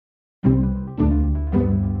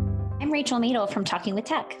I'm Rachel Madel from Talking with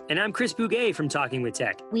Tech. And I'm Chris Bouguet from Talking with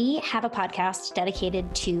Tech. We have a podcast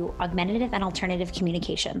dedicated to augmentative and alternative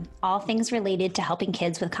communication, all things related to helping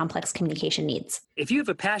kids with complex communication needs. If you have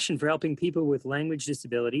a passion for helping people with language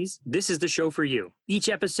disabilities, this is the show for you. Each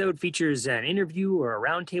episode features an interview or a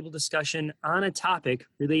roundtable discussion on a topic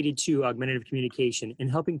related to augmentative communication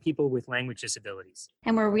and helping people with language disabilities.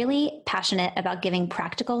 And we're really passionate about giving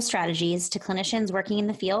practical strategies to clinicians working in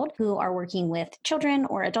the field who are working with children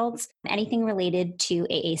or adults, anything related to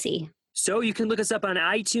AAC. So you can look us up on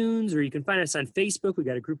iTunes, or you can find us on Facebook. We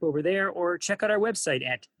got a group over there, or check out our website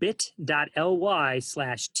at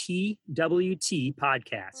bit.ly/TWT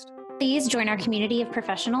podcast. Please join our community of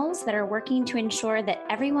professionals that are working to ensure that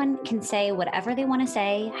everyone can say whatever they want to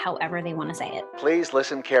say, however they want to say it. Please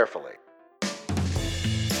listen carefully.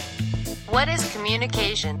 What is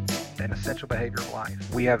communication? An essential behavior of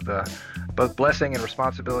life. We have the both blessing and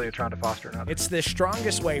responsibility of trying to foster another. It's the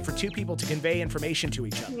strongest way for two people to convey information to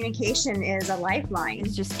each other. Communication is a lifeline.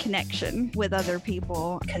 It's just connection with other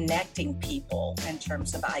people. Connecting people in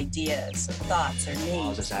terms of ideas, or thoughts, or needs.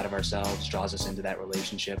 Draws us out of ourselves, draws us into that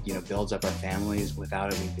relationship, builds up our families.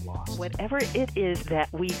 Without it, we'd be lost. Whatever it is that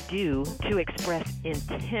we do to express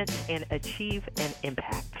intent and achieve an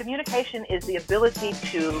impact. Communication is the ability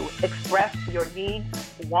to express your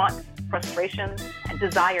needs, wants, frustrations, and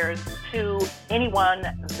desires to anyone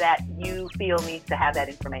that you feel needs to have that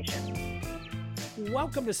information.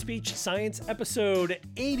 Welcome to Speech Science episode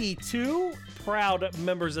 82. Proud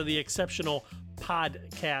members of the Exceptional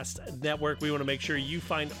Podcast Network. We want to make sure you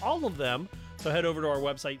find all of them. So head over to our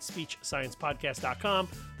website, speechsciencepodcast.com.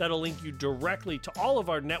 That'll link you directly to all of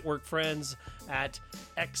our network friends at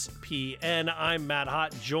XPN. I'm Matt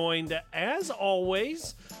Hott, joined as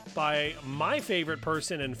always by my favorite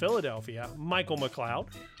person in Philadelphia, Michael McLeod.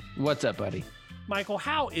 What's up, buddy? Michael,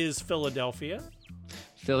 how is Philadelphia?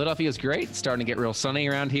 Philadelphia is great. It's starting to get real sunny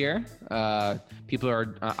around here. People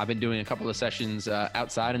are. I've been doing a couple of sessions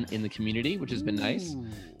outside in the community, which has been nice.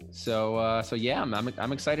 So yeah,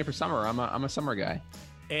 I'm excited for summer. I'm a summer guy.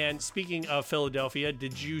 And speaking of Philadelphia,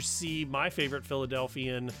 did you see my favorite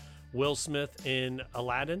Philadelphian, Will Smith, in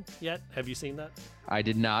Aladdin yet? Have you seen that? I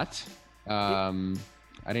did not. I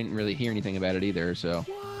didn't really hear anything about it either. So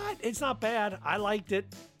what? It's not bad. I liked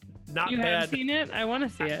it. Not you bad. You have seen it? I want to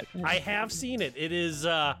see it. I have seen it. It is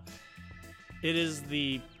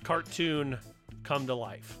the cartoon come to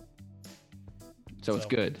life. So it's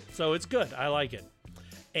good. So it's good. I like it.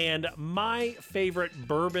 And my favorite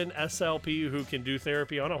bourbon SLP who can do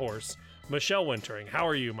therapy on a horse, Michelle Wintering. How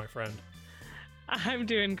are you, my friend? I'm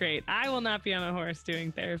doing great. I will not be on a horse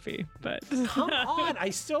doing therapy, but come on.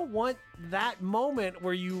 I still want that moment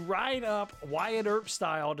where you ride up Wyatt Earp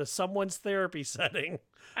style to someone's therapy setting.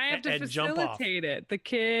 I have to facilitate it. The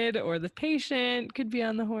kid or the patient could be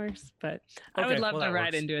on the horse, but I would love to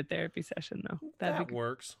ride into a therapy session, though. That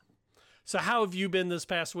works. So how have you been this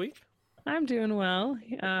past week? I'm doing well,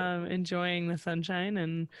 enjoying the sunshine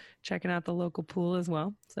and checking out the local pool as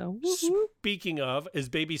well. So, speaking of, is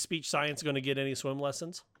baby Speech Science going to get any swim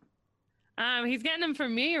lessons? He's getting them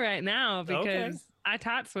from me right now because I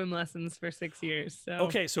taught swim lessons for 6 years. So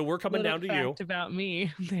so we're coming down to you. About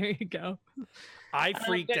me, there you go. I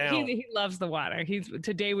freaked out. He loves the water.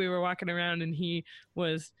 Today we were walking around and he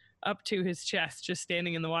was up to his chest, just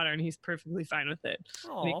standing in the water, and he's perfectly fine with it.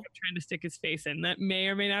 He kept trying to stick his face in. That may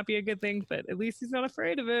or may not be a good thing, but at least he's not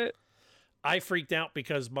afraid of it. I freaked out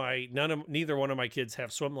because neither one of my kids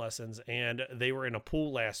have swim lessons, and they were in a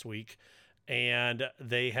pool last week, and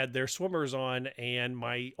they had their swimmers on, and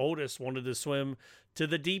my oldest wanted to swim to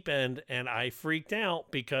the deep end, and I freaked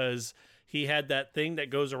out because he had that thing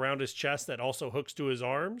that goes around his chest that also hooks to his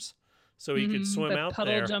arms, so he could swim out there.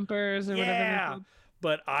 Puddle jumpers or whatever.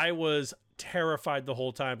 But I was terrified the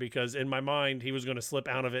whole time because in my mind, he was going to slip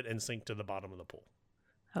out of it and sink to the bottom of the pool.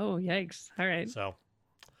 Oh, yikes. All right. So,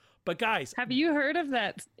 but guys. Have you heard of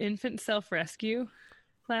that infant self-rescue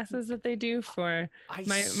classes that they do for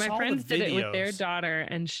my friends did it with their daughter,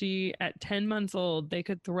 and she, at 10 months old, they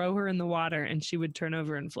could throw her in the water and she would turn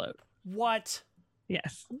over and float. What?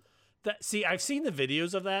 Yes. See, I've seen the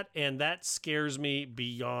videos of that, and that scares me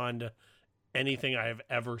beyond anything I have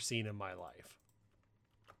ever seen in my life.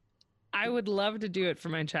 I would love to do it for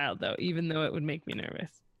my child, though, even though it would make me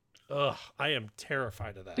nervous. Ugh, I am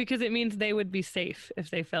terrified of that. Because it means they would be safe if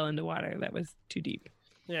they fell into water that was too deep.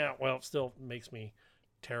 Yeah, well, it still makes me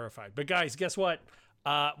terrified. But guys, guess what?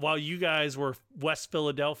 While you guys were West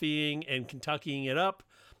Philadelphiaing and Kentuckying it up,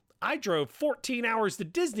 I drove 14 hours to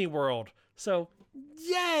Disney World. So,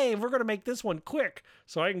 yay, we're going to make this one quick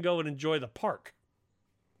so I can go and enjoy the park.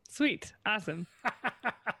 Sweet. Awesome.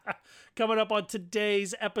 Coming up on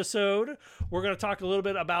today's episode, we're going to talk a little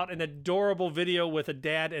bit about an adorable video with a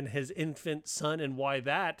dad and his infant son and why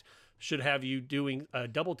that should have you doing a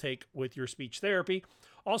double take with your speech therapy.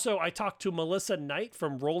 Also, I talked to Melissa Knight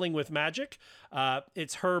from Rolling with Magic.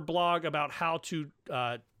 It's her blog about how to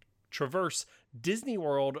traverse Disney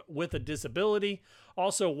World with a disability.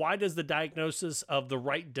 Also, why does the diagnosis of the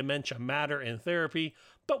right dementia matter in therapy?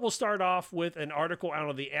 But we'll start off with an article out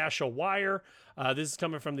of the ASHA Wire. This is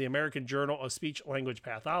coming from the American Journal of Speech Language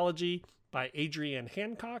Pathology by Adrienne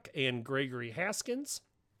Hancock and Gregory Haskins.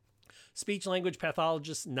 Speech language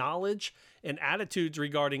pathologists' knowledge and attitudes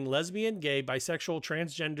regarding lesbian, gay, bisexual,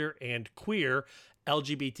 transgender, and queer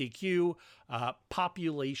LGBTQ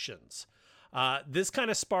populations. This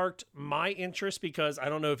kind of sparked my interest because I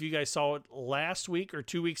don't know if you guys saw it last week or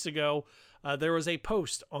 2 weeks ago. There was a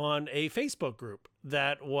post on a Facebook group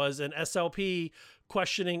that was an SLP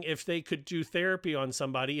questioning if they could do therapy on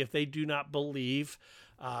somebody if they do not believe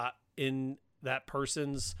in that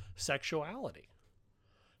person's sexuality.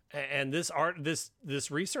 And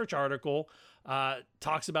this research article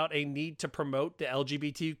talks about a need to promote the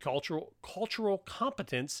LGBT cultural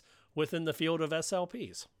competence within the field of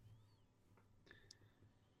SLPs.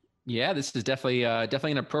 Yeah, this is definitely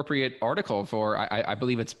an appropriate article for I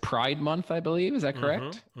believe it's Pride Month. I believe, is that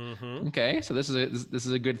correct? Mm-hmm. Okay, so this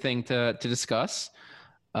is a good thing to discuss.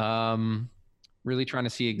 Really trying to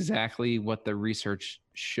see exactly what the research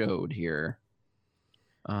showed here.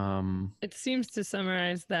 It seems to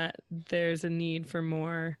summarize that there's a need for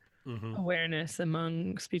more awareness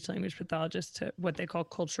among speech language pathologists to what they call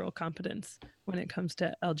cultural competence when it comes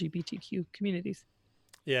to LGBTQ communities.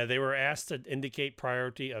 Yeah, they were asked to indicate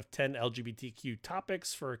priority of 10 LGBTQ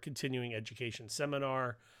topics for a continuing education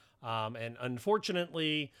seminar. And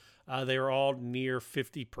unfortunately, they were all near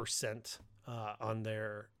 50% on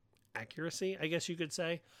their accuracy, I guess you could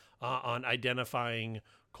say, on identifying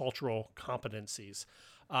cultural competencies.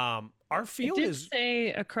 Our field it did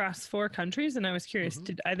say across 4 countries, and I was curious,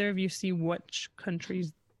 did either of you see which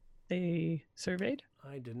countries they surveyed?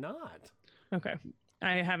 I did not. Okay.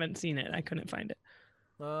 I haven't seen it. I couldn't find it.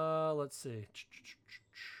 Let's see.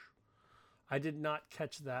 I did not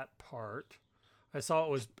catch that part. I saw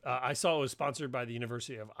it was sponsored by the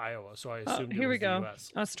University of Iowa, so I assumed here it was we go. the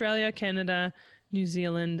US. Australia, Canada, New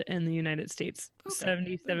Zealand, and the United States.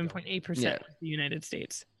 77.8% of the United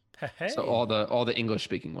States. Hey. So all the English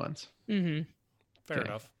speaking ones. Mm-hmm. Fair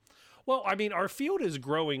enough. Well, I mean, our field is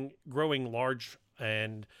growing large,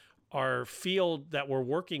 and our field that we're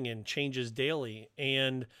working in changes daily.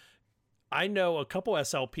 And I know a couple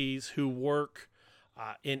SLPs who work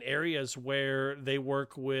in areas where they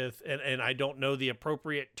work with, and I don't know the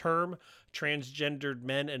appropriate term, transgendered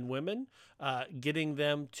men and women, getting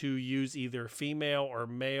them to use either female or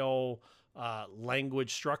male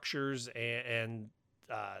language structures and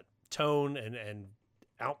tone and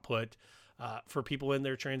output for people in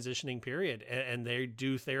their transitioning period. And they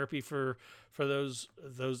do therapy for those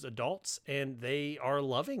adults, and they are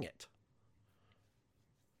loving it.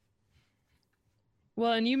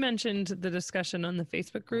 Well, and you mentioned the discussion on the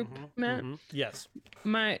Facebook group, Matt. Yes.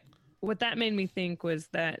 What that made me think was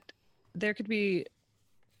that there could be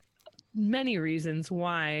many reasons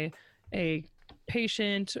why a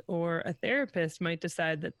patient or a therapist might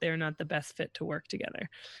decide that they're not the best fit to work together.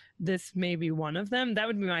 This may be one of them. That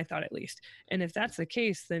would be my thought, at least. And if that's the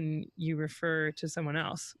case, then you refer to someone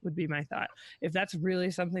else, would be my thought. If that's really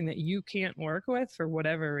something that you can't work with for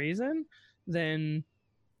whatever reason, then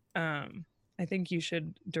I think you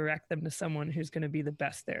should direct them to someone who's going to be the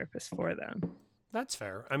best therapist for them. That's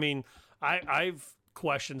fair. I mean, I've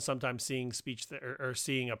questioned sometimes seeing or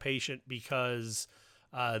seeing a patient because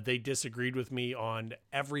they disagreed with me on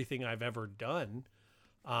everything I've ever done.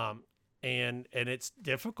 And it's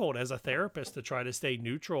difficult as a therapist to try to stay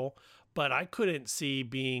neutral, but I couldn't see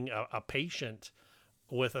being a patient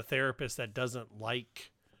with a therapist that doesn't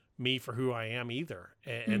like me for who I am either.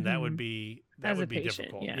 And that would be,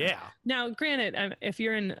 difficult. Yeah. Now, granted, if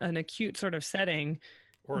you're in an acute sort of setting,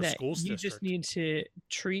 or a school district, you just need to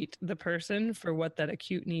treat the person for what that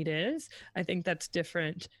acute need is. I think that's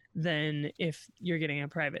different than if you're getting a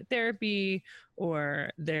private therapy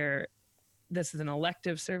or this is an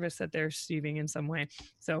elective service that they're receiving in some way.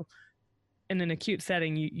 So in an acute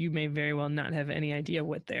setting, you may very well not have any idea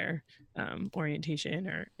what their orientation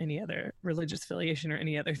or any other religious affiliation or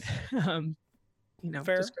any other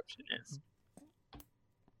description is.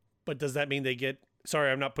 But does that mean they get,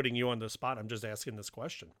 sorry, I'm not putting you on the spot, I'm just asking this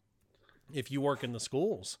question. If you work in the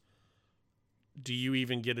schools, do you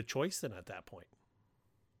even get a choice then at that point?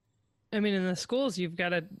 I mean, in the schools, you've got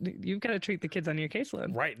to treat the kids on your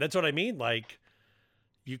caseload. Right. That's what I mean. Like,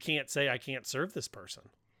 you can't say, I can't serve this person.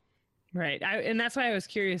 Right. And that's why I was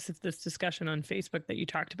curious if this discussion on Facebook that you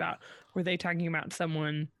talked about, were they talking about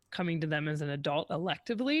someone coming to them as an adult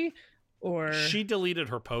electively, or? She deleted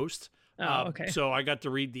her post. Oh, okay. So I got to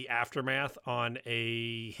read the aftermath on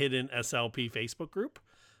a hidden SLP Facebook group.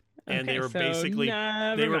 And Okay, they were so basically,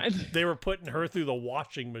 never they were putting her through the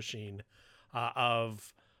washing machine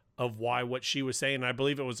of why what she was saying. And I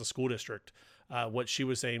believe it was a school district. What she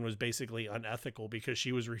was saying was basically unethical because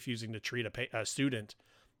she was refusing to treat a student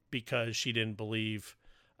because she didn't believe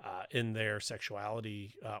in their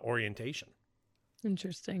sexuality orientation.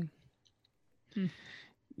 Interesting.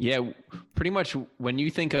 Yeah, pretty much when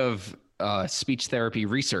you think of speech therapy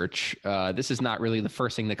research, this is not really the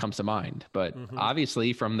first thing that comes to mind. But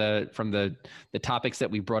obviously, from the topics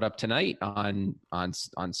that we brought up tonight on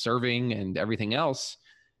serving and everything else,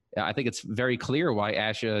 I think it's very clear why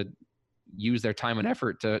ASHA used their time and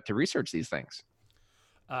effort to research these things.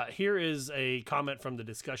 Here is a comment from the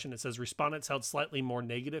discussion. It says, respondents held slightly more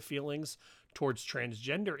negative feelings towards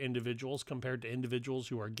transgender individuals compared to individuals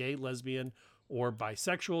who are gay, lesbian, or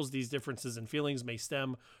bisexuals. These differences in feelings may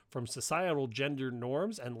stem from societal gender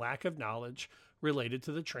norms and lack of knowledge related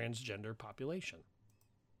to the transgender population.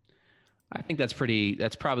 I think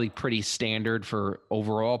that's probably pretty standard for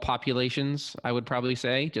overall populations, I would probably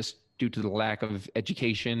say, just due to the lack of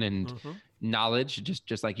education and knowledge,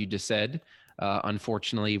 just like you just said.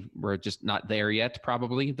 Unfortunately, we're just not there yet,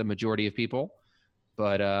 probably, the majority of people.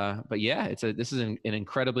 But yeah, this is an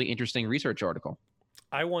incredibly interesting research article.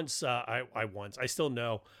 I still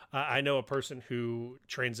know, I know a person who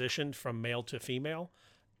transitioned from male to female,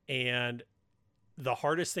 and the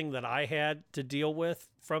hardest thing that I had to deal with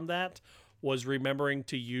from that was remembering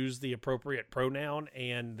to use the appropriate pronoun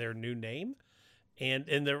and their new name. And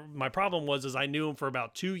my problem was I knew them for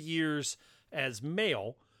about 2 years as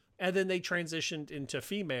male, and then they transitioned into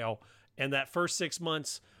female. And that first 6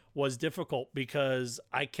 months was difficult because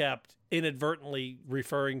I kept inadvertently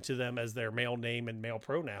referring to them as their male name and male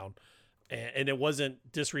pronoun. And it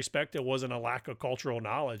wasn't disrespect. It wasn't a lack of cultural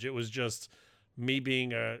knowledge. It was just me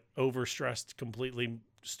being a overstressed, completely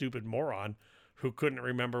stupid moron who couldn't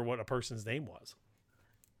remember what a person's name was.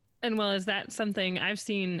 And well, is that something I've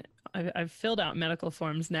seen? I've filled out medical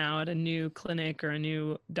forms now at a new clinic or a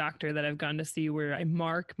new doctor that I've gone to see where I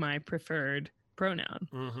mark my preferred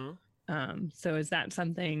pronoun. So is that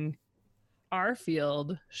something our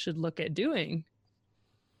field should look at doing?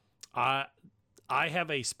 I have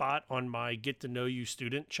a spot on my get to know you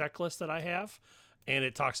student checklist that I have, and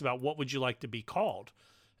it talks about what would you like to be called.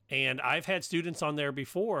 And I've had students on there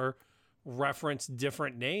before reference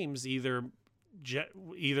different names, either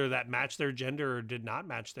that match their gender or did not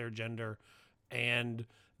match their gender. And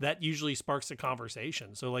that usually sparks a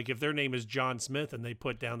conversation. So like if their name is John Smith and they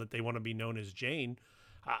put down that they want to be known as Jane,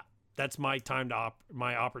 that's my time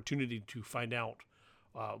my opportunity to find out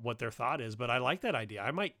what their thought is. But I like that idea.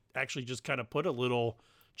 I might actually just kind of put a little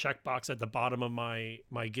checkbox at the bottom of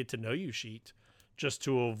my get to know you sheet just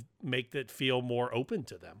to make it feel more open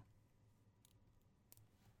to them.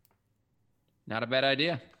 Not a bad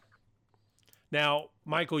idea. Now,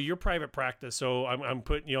 Michael, your private practice, so I'm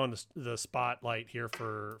putting you on the spotlight here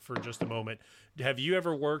for just a moment. Have you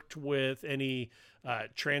ever worked with any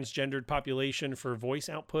transgendered population for voice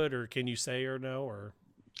output, or can you say or no? Or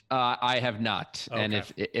I have not. Okay. And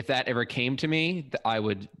if that ever came to me, I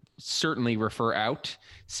would certainly refer out,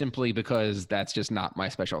 simply because that's just not my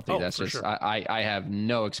specialty. That's just sure. I have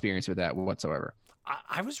no experience with that whatsoever.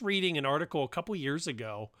 I was reading an article a couple years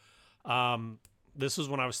ago. This was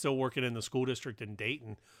when I was still working in the school district in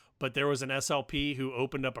Dayton, but there was an SLP who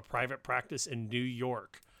opened up a private practice in New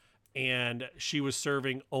York, and she was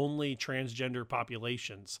serving only transgender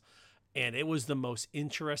populations. And it was the most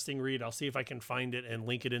interesting read. I'll see if I can find it and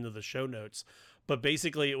link it into the show notes. But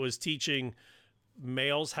basically it was teaching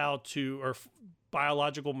males or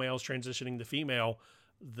biological males transitioning to female,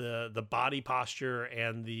 the body posture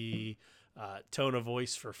and the tone of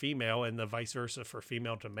voice for female, and the vice versa for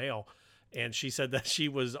female to male. And she said that she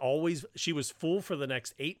was full for the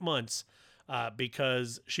next 8 months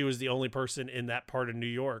because she was the only person in that part of New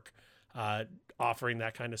York offering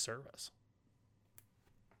that kind of service.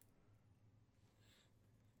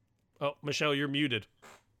 Oh, Michelle, you're muted.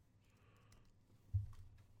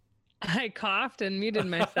 I coughed and muted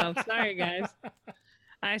myself. Sorry, guys.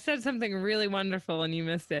 I said something really wonderful and you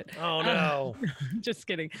missed it. Oh, no. Just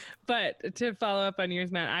kidding. But to follow up on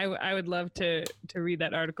yours, Matt, I would love to read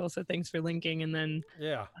that article. So thanks for linking. And then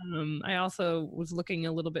yeah, I also was looking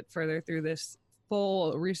a little bit further through this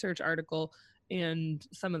full research article and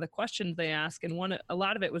some of the questions they ask. And a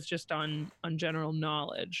lot of it was just on general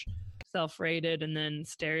knowledge. self-rated and then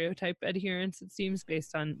stereotype adherence, it seems,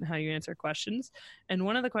 based on how you answer questions. And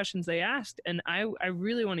one of the questions they asked, and I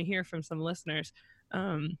really want to hear from some listeners,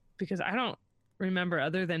 because I don't remember,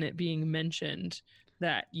 other than it being mentioned,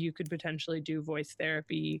 that you could potentially do voice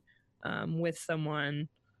therapy with someone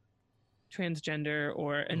transgender,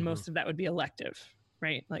 and most of that would be elective,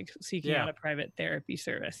 right? Like seeking out a private therapy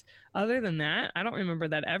service. Other than that, I don't remember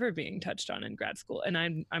that ever being touched on in grad school. And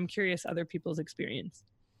I'm curious other people's experience.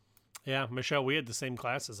 Yeah, Michelle, we had the same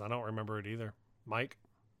classes. I don't remember it either. Mike?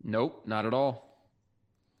 Nope, not at all.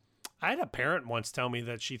 I had a parent once tell me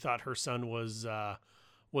that she thought her son was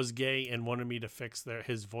gay and wanted me to fix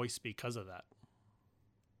his voice because of that.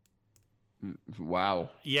 Wow.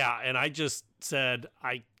 Yeah, and I just said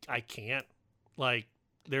I can't. Like,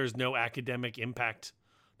 there's no academic impact.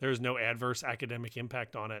 There's no adverse academic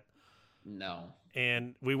impact on it. No.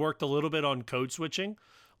 And we worked a little bit on code switching,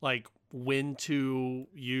 like when to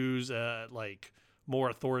use a more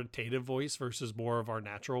authoritative voice versus more of our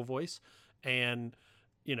natural voice. And,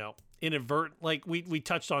 like we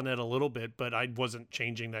touched on that a little bit, but I wasn't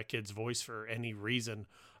changing that kid's voice for any reason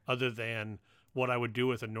other than what I would do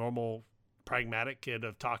with a normal pragmatic kid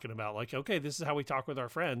of talking about, like, okay, this is how we talk with our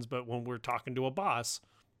friends, but when we're talking to a boss,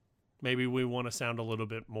 maybe we want to sound a little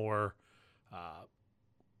bit more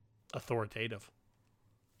authoritative.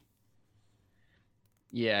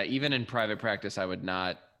 Yeah, even in private practice, I would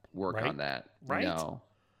not work on that. Right? No.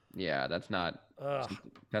 Yeah, that's not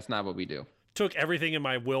what we do. Took everything in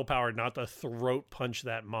my willpower not to throat punch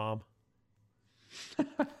that mom.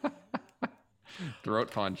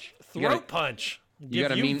 Throat punch. Punch.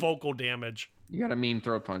 Give you vocal damage. You got a mean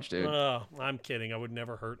throat punch, dude. I'm kidding. I would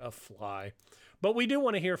never hurt a fly. But we do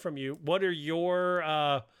want to hear from you. What are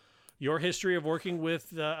your history of working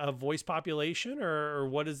with a voice population, or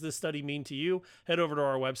what does this study mean to you? Head over to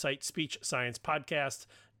our website,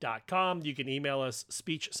 speechsciencepodcast.com. You can email us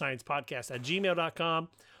speechsciencepodcast@gmail.com,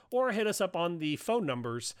 or hit us up on the phone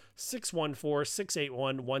numbers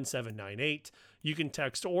 614-681-1798. You can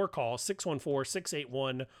text or call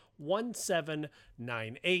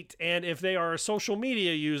 614-681-1798. And if they are a social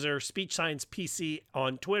media user, Speech Science PC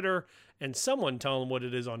on Twitter, and someone tell them what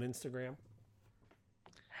it is on Instagram.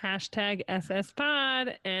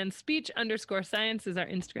 #SSPod and speech_science is our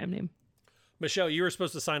Instagram name. Michelle, you were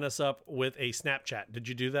supposed to sign us up with a Snapchat. Did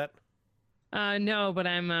you do that? No, but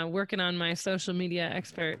I'm working on my social media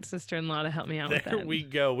expert sister-in-law to help me out with that. There we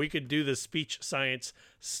go. We could do the Speech Science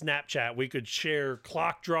Snapchat. We could share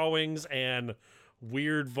clock drawings and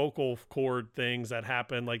weird vocal cord things that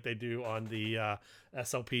happen like they do on the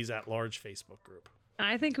SLPs at Large Facebook group.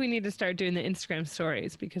 I think we need to start doing the Instagram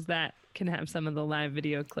stories because that can have some of the live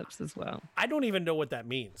video clips as well. I don't even know what that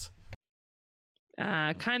means.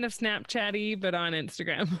 Kind of Snapchat-y, but on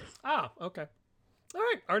Instagram. Ah, okay. All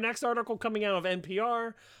right. Our next article coming out of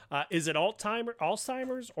NPR, is it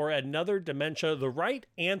Alzheimer's or another dementia? The right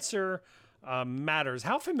answer matters.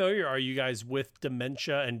 How familiar are you guys with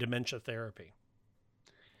dementia and dementia therapy?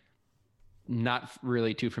 Not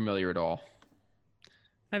really too familiar at all.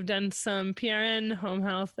 I've done some PRN, home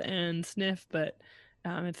health, and SNF, but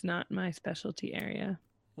it's not my specialty area.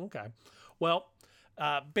 Okay. Well,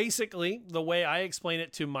 basically, the way I explain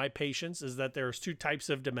it to my patients is that there's two types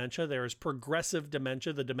of dementia. There is progressive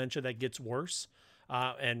dementia, the dementia that gets worse.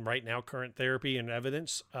 And right now, current therapy and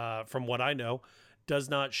evidence, from what I know, does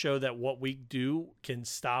not show that what we do can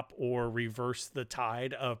stop or reverse the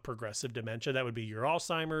tide of progressive dementia. That would be your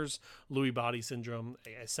Alzheimer's, Lewy body syndrome,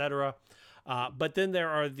 etc. But then there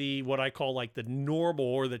are what I call like the normal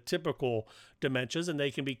or the typical dementias, and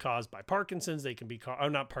they can be caused by Parkinson's. They can be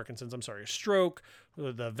not Parkinson's, I'm sorry, a stroke,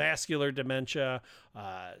 the vascular dementia,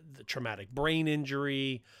 the traumatic brain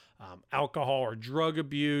injury, alcohol or drug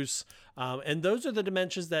abuse. And those are the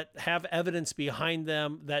dementias that have evidence behind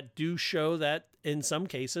them that do show that in some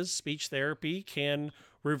cases, speech therapy can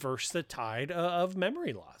reverse the tide of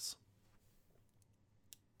memory loss.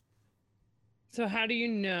 So how do you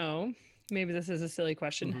know? Maybe this is a silly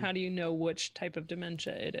question. How do you know which type of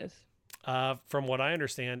dementia it is? From what I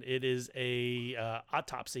understand, it is a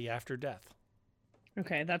autopsy after death.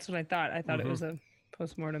 Okay, that's what I thought. I thought it was a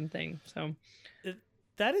postmortem thing. So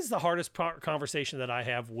that is the hardest conversation that I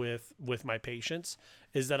have with my patients,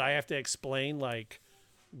 is that I have to explain like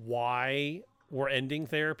why we're ending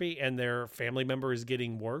therapy and their family member is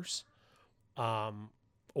getting worse.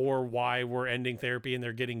 Or why we're ending therapy and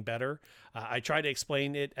they're getting better. I try to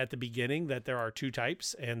explain it at the beginning that there are two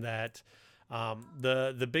types, and that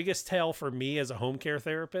the biggest tell for me as a home care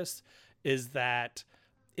therapist is that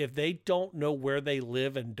if they don't know where they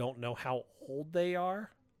live and don't know how old they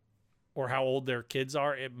are, or how old their kids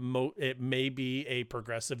are, it may be a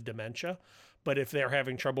progressive dementia. But if they're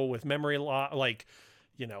having trouble with memory, like,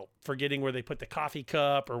 forgetting where they put the coffee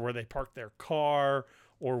cup or where they park their car,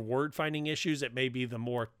 or word finding issues, it may be the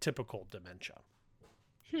more typical dementia.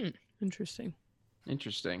 Interesting.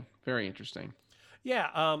 Very interesting.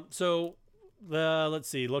 Yeah. So let's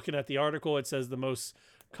see, looking at the article, it says the most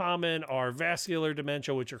common are vascular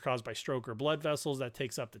dementia, which are caused by stroke or blood vessels. That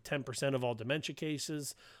takes up to 10% of all dementia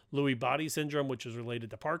cases. Lewy body syndrome, which is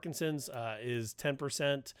related to Parkinson's, is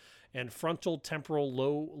 10%. And frontal temporal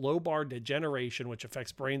lobar degeneration, which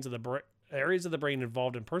affects areas of the brain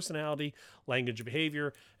involved in personality, language, and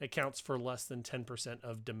behavior, accounts for less than 10%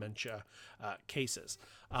 of dementia cases.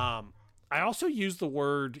 I also use the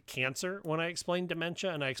word cancer when I explain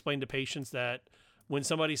dementia, and I explain to patients that when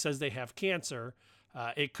somebody says they have cancer,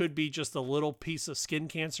 it could be just a little piece of skin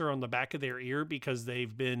cancer on the back of their ear because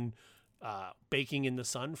they've been baking in the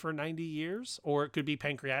sun for 90 years, or it could be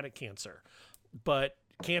pancreatic cancer. But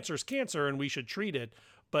cancer's cancer, and we should treat it.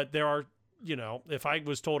 But there are, if I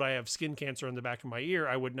was told I have skin cancer on the back of my ear,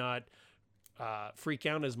 I would not freak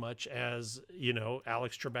out as much as,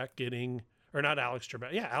 Alex Trebek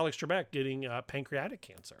getting pancreatic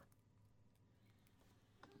cancer.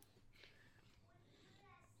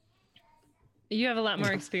 You have a lot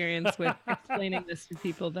more experience with explaining this to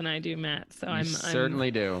people than I do, Matt. So I'm certainly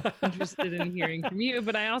do interested in hearing from you,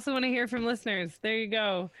 but I also want to hear from listeners. There you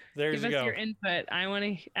go. Give us your input. I want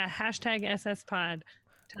to hashtag SSPod.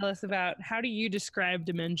 Tell us about, how do you describe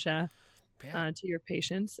dementia to your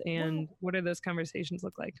patients, and what do those conversations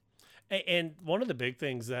look like? And one of the big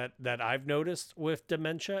things that I've noticed with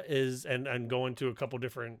dementia is, and going to a couple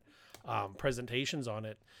different presentations on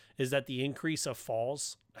it, is that the increase of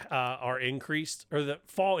falls are increased, or the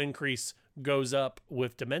fall increase goes up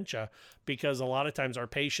with dementia, because a lot of times our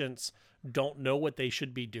patients don't know what they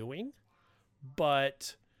should be doing,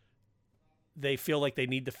 but they feel like they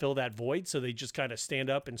need to fill that void. So they just kind of stand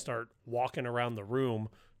up and start walking around the room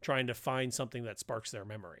trying to find something that sparks their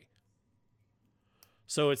memory.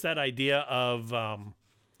 So it's that idea of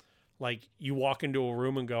like you walk into a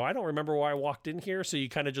room and go, I don't remember why I walked in here. So you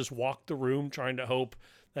kind of just walk the room trying to hope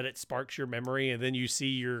that it sparks your memory. And then you see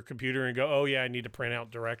your computer and go, oh yeah, I need to print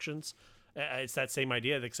out directions. It's that same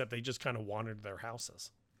idea, except they just kind of wandered their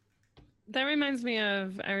houses. That reminds me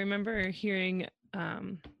of, I remember hearing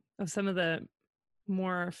of some of the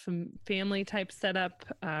more family type setup,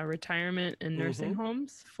 retirement and nursing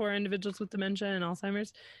homes for individuals with dementia and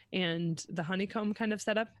Alzheimer's, and the honeycomb kind of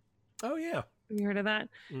setup. Oh yeah. Have you heard of that?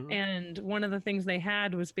 And one of the things they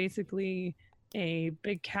had was basically a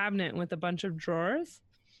big cabinet with a bunch of drawers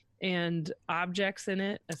and objects in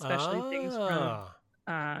it, especially things from,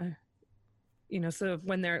 so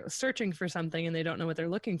when they're searching for something and they don't know what they're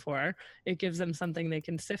looking for, it gives them something they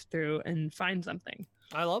can sift through and find something.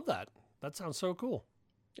 I love that. That sounds so cool.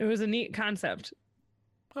 It was a neat concept.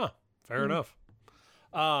 Huh. Fair enough.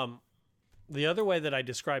 The other way that I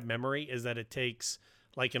describe memory is that it takes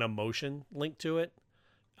like an emotion linked to it.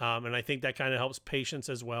 And I think that kind of helps patients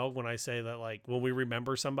as well. When I say that, like, when we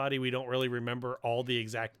remember somebody, we don't really remember all the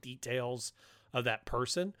exact details of that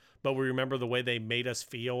person, but we remember the way they made us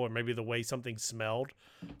feel, or maybe the way something smelled.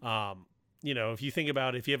 If you think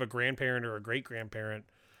about, if you have a grandparent or a great grandparent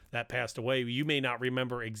that passed away, you may not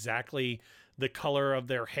remember exactly the color of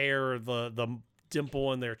their hair, or the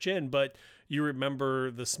dimple in their chin, but you remember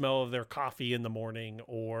the smell of their coffee in the morning,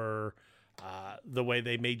 or the way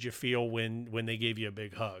they made you feel when they gave you a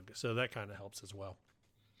big hug. So that kind of helps as well.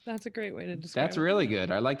 That's a great way to describe That's really good.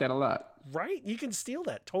 I like that a lot. Right? You can steal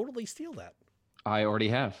that. Totally steal that. I already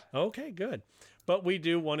have. Okay, good. But we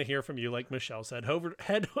do want to hear from you. Like Michelle said, you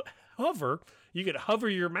could hover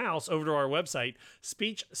your mouse over to our website,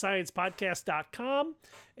 speechsciencepodcast.com.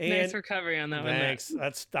 And nice recovery on that one. Thanks.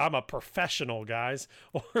 I'm a professional, guys.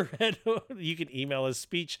 Or you can email us,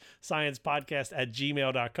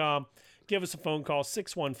 speechsciencepodcast@gmail.com. Give us a phone call,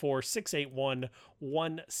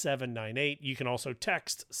 614-681-1798. You can also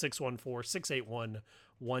text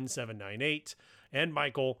 614-681-1798. And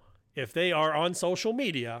Michael, if they are on social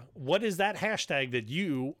media, what is that hashtag that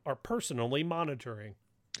you are personally monitoring?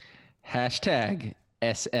 Hashtag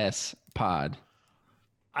SSPod.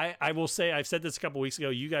 I will say, I've said this a couple weeks ago,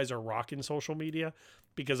 you guys are rocking social media,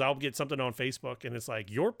 because I'll get something on Facebook and it's like,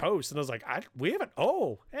 your post. And I was like, we haven't,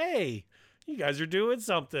 hey, you guys are doing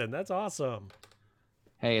something. That's awesome.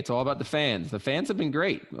 Hey, it's all about the fans. The fans have been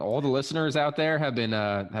great. All the listeners out there have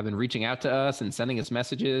been reaching out to us and sending us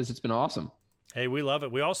messages. It's been awesome. Hey, we love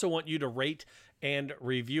it. We also want you to rate and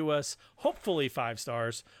review us, hopefully 5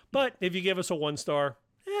 stars. But if you give us a 1 star,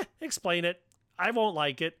 explain it. I won't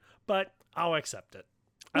like it, but I'll accept it.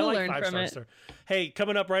 We'll I like learn 5 from stars. Hey,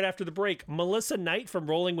 coming up right after the break, Melissa Knight from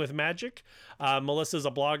Rolling with Magic. Melissa's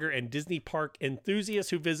a blogger and Disney park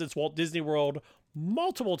enthusiast who visits Walt Disney World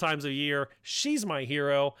multiple times a year. She's my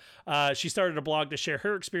hero. She started a blog to share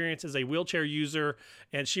her experience as a wheelchair user,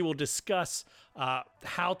 and she will discuss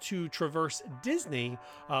how to traverse Disney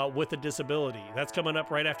with a disability. That's coming up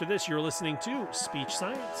right after this. You're listening to Speech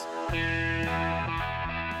Science.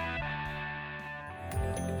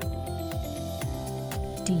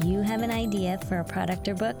 Do you have an idea for a product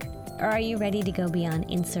or book? Or are you ready to go beyond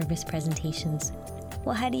in-service presentations?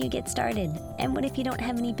 Well, how do you get started? And what if you don't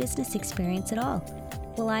have any business experience at all?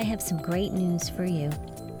 Well, I have some great news for you.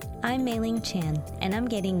 I'm Mei-Ling Chan, and I'm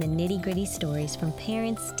getting the nitty-gritty stories from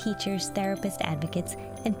parents, teachers, therapists, advocates,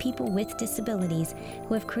 and people with disabilities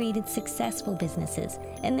who have created successful businesses,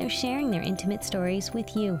 and they're sharing their intimate stories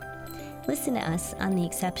with you. Listen to us on the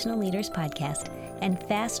Exceptional Leaders Podcast and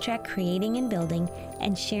fast-track creating and building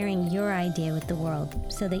and sharing your idea with the world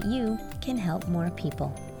so that you can help more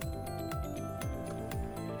people.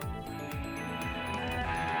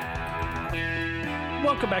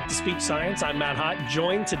 Welcome back to Speech Science. I'm Matt Hott,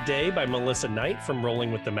 joined today by Melissa Knight from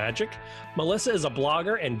Rolling with the Magic. Melissa is a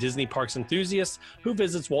blogger and Disney parks enthusiast who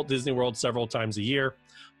visits Walt Disney World several times a year.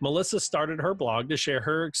 Melissa started her blog to share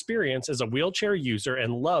her experience as a wheelchair user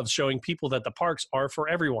and loves showing people that the parks are for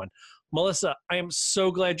everyone. Melissa, I am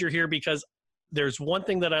so glad you're here because there's one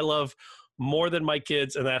thing that I love more than my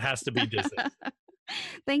kids, and that has to be Disney.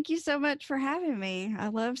 Thank you so much for having me. I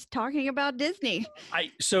love talking about Disney.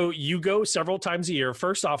 So you go several times a year.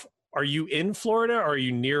 First off, are you in Florida or are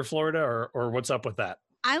you near Florida or what's up with that?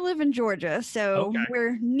 I live in Georgia, so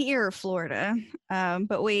we're near Florida,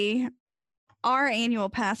 but we are annual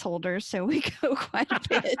pass holders, so we go quite a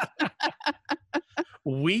bit.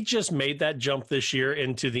 We just made that jump this year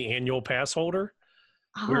into the annual pass holder.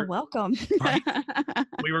 Oh, welcome. Right?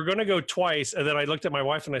 We were going to go twice, and then I looked at my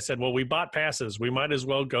wife and I said, well, we bought passes. We might as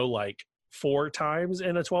well go like 4 times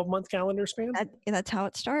in a 12-month calendar span. That's how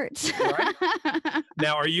it starts. Right?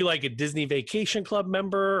 Now, are you like a Disney Vacation Club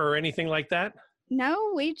member or anything like that?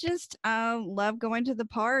 No, we just love going to the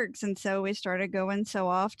parks, and so we started going so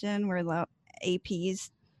often.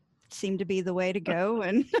 APs seem to be the way to go.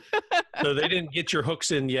 And so they didn't get your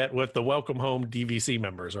hooks in yet with the Welcome Home DVC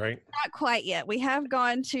members, right? Not quite yet. We have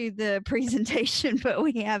gone to the presentation, but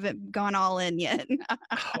we haven't gone all in yet.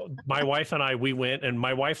 My wife and we went, and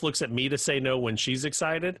my wife looks at me to say no when she's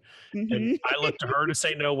excited. Mm-hmm. And I look to her to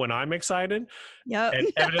say no when I'm excited. Yep.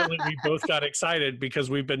 And evidently we both got excited because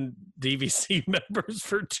we've been DVC members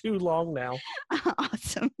for too long now.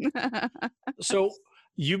 Awesome. So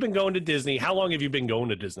you've been going to Disney. How long have you been going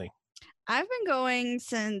to Disney? I've been going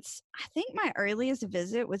since, I think my earliest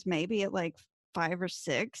visit was maybe at like 5 or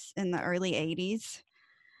 6 in the early 80s.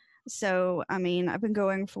 So, I mean, I've been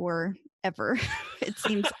going forever, it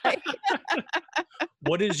seems like.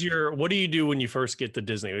 What do you do when you first get to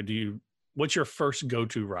Disney? What's your first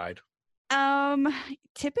go-to ride?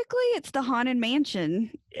 Typically it's the Haunted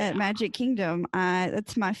Mansion at Magic Kingdom.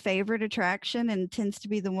 That's my favorite attraction and tends to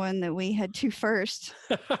be the one that we head to first.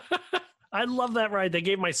 I love that ride. They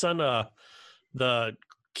gave my son the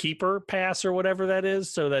keeper pass or whatever that is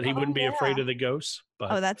so that he wouldn't be afraid of the ghosts.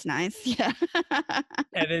 But, oh, that's nice. Yeah.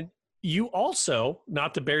 And then you also,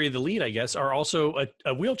 not to bury the lead, I guess, are also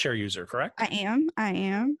a wheelchair user, correct? I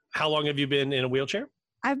am. How long have you been in a wheelchair?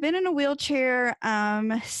 I've been in a wheelchair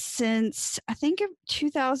since, I think,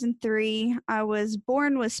 2003. I was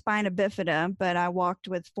born with spina bifida, but I walked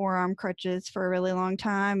with forearm crutches for a really long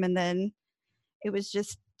time. And then it was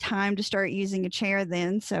just time to start using a chair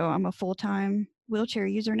then. So I'm a full-time wheelchair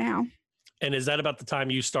user now. And is that about the time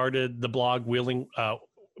you started the blog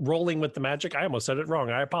Rolling with the Magic? I almost said it wrong.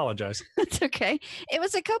 I apologize. That's okay. It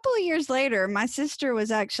was a couple of years later. My sister was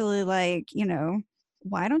actually like,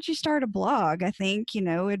 why don't you start a blog? I think,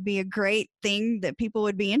 it'd be a great thing that people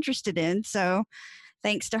would be interested in. So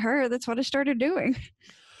thanks to her, that's what I started doing.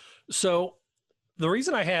 So the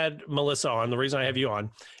reason I had Melissa on, the reason I have you on,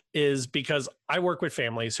 is because I work with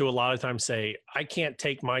families who a lot of times say, I can't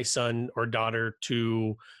take my son or daughter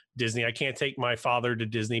to Disney. I can't take my father to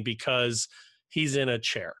Disney because he's in a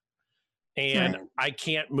chair. And I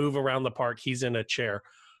can't move around the park. He's in a chair.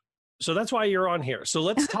 So that's why you're on here. So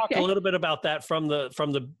let's talk a little bit about that from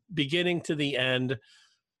the beginning to the end.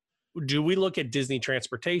 Do we look at Disney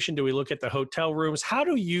transportation? Do we look at the hotel rooms? How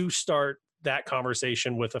do you start that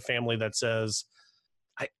conversation with a family that says,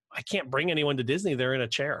 I can't bring anyone to Disney, they're in a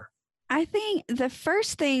chair? I think the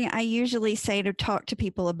first thing I usually say to talk to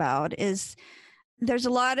people about is there's a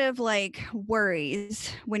lot of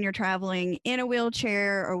worries when you're traveling in a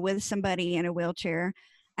wheelchair or with somebody in a wheelchair.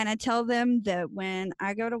 And I tell them that when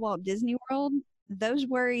I go to Walt Disney World, those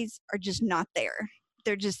worries are just not there.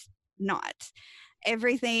 They're just not.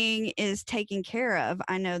 Everything is taken care of.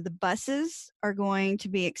 I know the buses are going to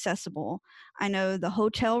be accessible. I know the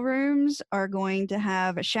hotel rooms are going to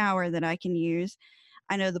have a shower that I can use.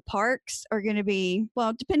 I know the parks are going to be,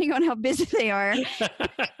 well, depending on how busy they are,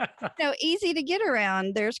 easy to get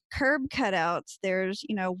around. There's curb cutouts. There's,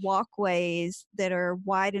 walkways that are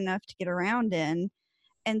wide enough to get around in.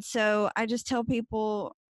 And so I just tell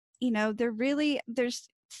people, there's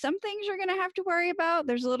some things you're going to have to worry about.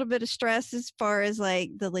 There's a little bit of stress as far as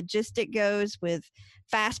like the logistic goes with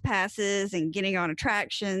fast passes and getting on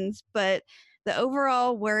attractions. But the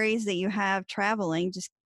overall worries that you have traveling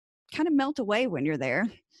just kind of melt away when you're there.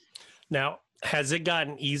 Now, has it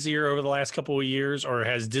gotten easier over the last couple of years, or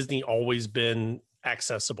has Disney always been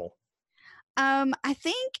accessible? I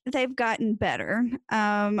think they've gotten better.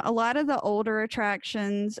 A lot of the older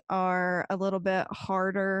attractions are a little bit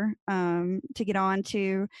harder to get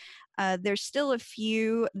onto. There's still a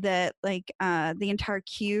few that the entire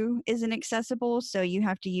queue isn't accessible, so you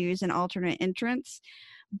have to use an alternate entrance.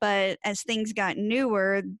 But as things got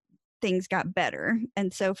newer, things got better.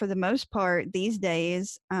 And so for the most part these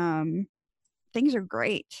days, things are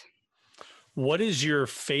great. What is your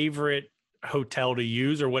favorite hotel to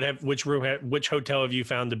use, or which hotel have you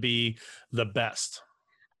found to be the best?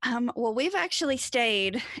 Well, we've actually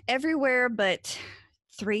stayed everywhere but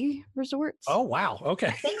 3 resorts. Oh, wow.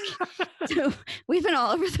 Okay. So we've been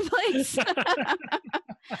all over the place.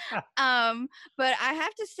 But I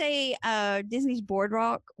have to say, Disney's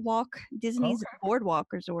Boardwalk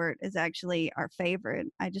Resort is actually our favorite.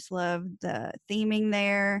 I just love the theming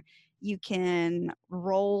there. You can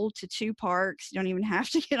roll to 2 parks. You don't even have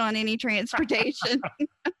to get on any transportation.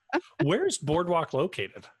 Where's Boardwalk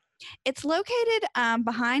located? It's located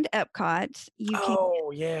behind Epcot. You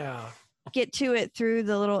can get to it through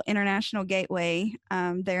the little international gateway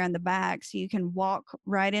there in the back. So you can walk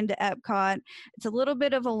right into Epcot. It's a little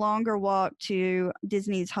bit of a longer walk to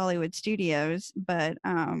Disney's Hollywood Studios, but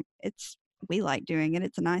we like doing it.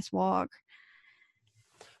 It's a nice walk.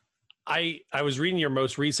 I was reading your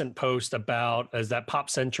most recent post about that Pop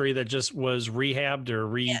Century that just was rehabbed or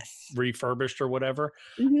refurbished or whatever.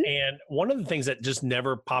 Mm-hmm. And one of the things that just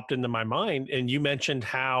never popped into my mind, and you mentioned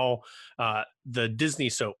how the Disney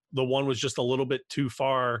soap, the one was just a little bit too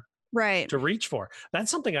far to reach for.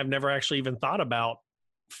 That's something I've never actually even thought about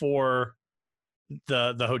for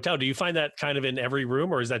the hotel. Do you find that kind of in every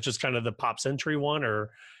room, or is that just kind of the Pop Century one? Or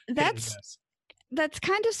That's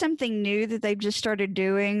kind of something new that they've just started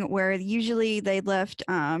doing, where usually they left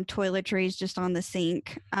toiletries just on the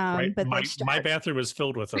sink. Right. But my bathroom is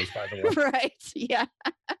filled with those, by the way. Right. Yeah.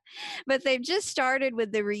 But they've just started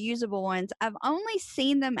with the reusable ones. I've only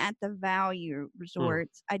seen them at the value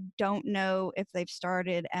resorts. I don't know if they've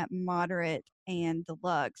started at moderate and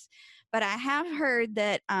deluxe. But I have heard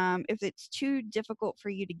that if it's too difficult for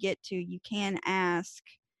you to get to, you can ask.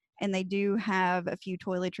 And they do have a few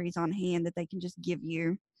toiletries on hand that they can just give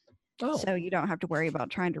you. Oh. So you don't have to worry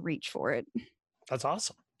about trying to reach for it. That's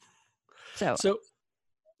awesome. So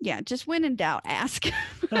yeah, just when in doubt, ask.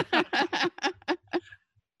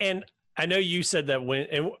 And I know you said that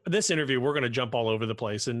in this interview, we're going to jump all over the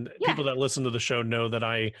place. And people that listen to the show know that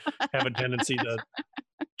I have a tendency to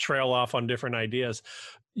trail off on different ideas.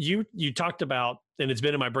 You talked about, and it's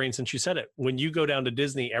been in my brain since you said it, when you go down to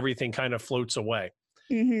Disney, everything kind of floats away.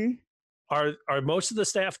 Mm-hmm. Are most of the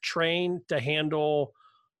staff trained to handle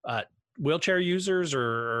wheelchair users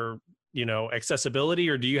or accessibility,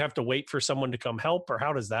 or do you have to wait for someone to come help, or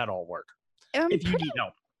how does that all work? If you need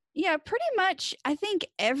help. Yeah, pretty much. I think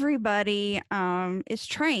everybody is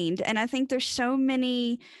trained, and I think there's so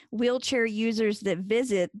many wheelchair users that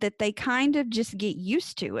visit that they kind of just get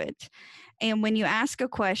used to it. And when you ask a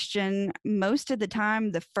question, most of the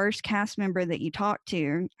time, the first cast member that you talk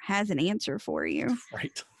to has an answer for you.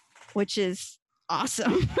 Right. Which is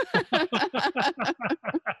awesome.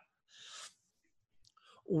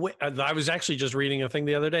 I was actually just reading a thing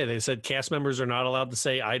the other day. They said cast members are not allowed to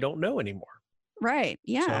say, "I don't know" anymore. Right.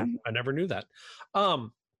 Yeah. So I never knew that.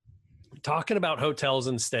 Talking about hotels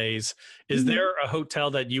and stays, is there a hotel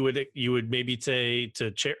that you would maybe say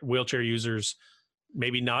to wheelchair users,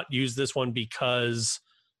 maybe not use this one because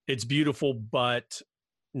it's beautiful but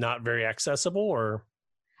not very accessible? Or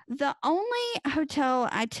the only hotel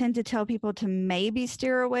I tend to tell people to maybe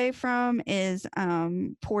steer away from is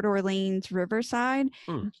Port Orleans Riverside,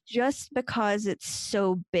 just because it's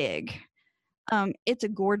so big. It's a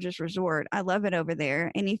gorgeous resort. I love it over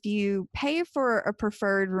there. And if you pay for a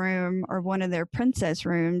preferred room or one of their princess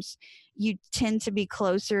rooms, you tend to be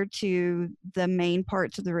closer to the main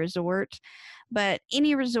parts of the resort. But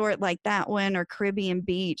any resort like that one or Caribbean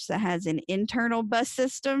Beach that has an internal bus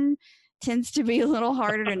system tends to be a little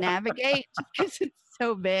harder to navigate because it's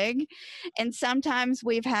so big. And sometimes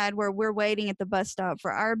we've had where we're waiting at the bus stop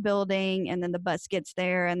for our building, and then the bus gets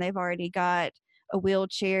there and they've already got a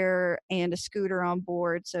wheelchair and a scooter on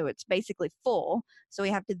board. So it's basically full. So we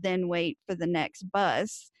have to then wait for the next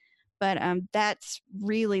bus. But that's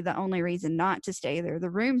really the only reason not to stay there. The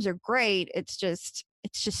rooms are great. It's just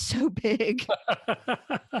so big.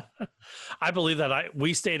 I believe that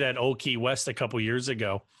we stayed at Old Key West a couple years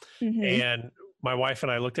ago, and my wife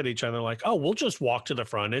and I looked at each other like, oh, we'll just walk to the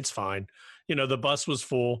front. It's fine. You know, the bus was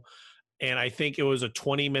full, and I think it was a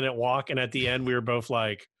 20-minute walk. And at the end, we were both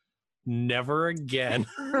like, never again.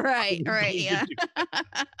 Right. Yeah.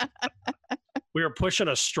 We were pushing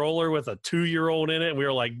a stroller with a 2-year-old in it. We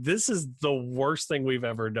were like, this is the worst thing we've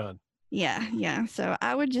ever done. Yeah. So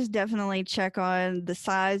I would just definitely check on the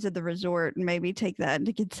size of the resort and maybe take that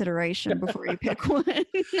into consideration before you pick one.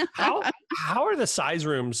 How are the size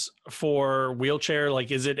rooms for wheelchair?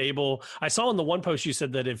 Like, is it able? I saw in the one post you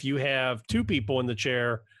said that if you have 2 people in the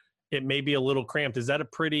chair, it may be a little cramped. Is that a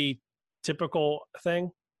pretty typical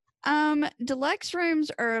thing? Deluxe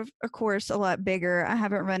rooms are of course a lot bigger. I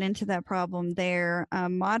haven't run into that problem there.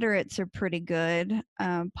 Moderates are pretty good.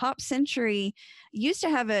 Pop Century used to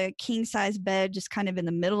have a king size bed just kind of in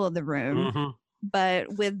the middle of the room.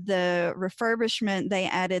 But with the refurbishment, they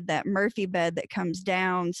added that Murphy bed that comes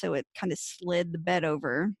down, so it kind of slid the bed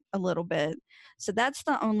over a little bit. So that's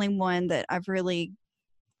the only one that I've really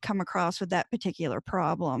come across with that particular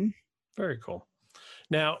problem. Very cool.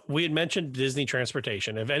 Now, we had mentioned Disney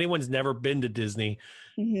transportation. If anyone's never been to Disney,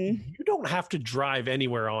 you don't have to drive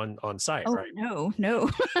anywhere on site, right? No.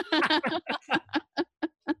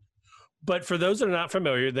 But for those that are not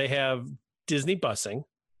familiar, they have Disney busing,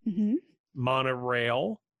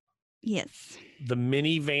 monorail. Yes. The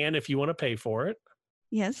minivan, if you want to pay for it.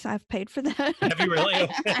 Yes, I've paid for that. Have you really?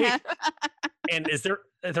 Okay. And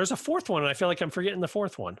there's a fourth one, and I feel like I'm forgetting the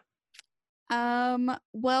fourth one.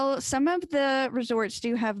 Well, some of the resorts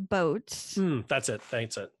do have boats. That's it.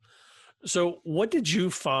 So what did you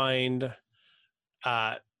find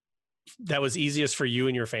that was easiest for you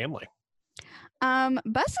and your family?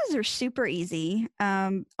 Buses are super easy.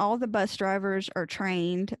 All the bus drivers are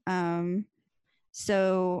trained.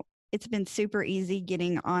 So it's been super easy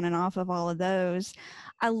getting on and off of all of those.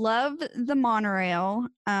 I love the monorail.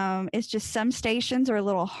 It's just some stations are a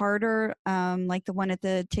little harder, like the one at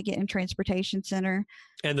the Ticket and Transportation Center.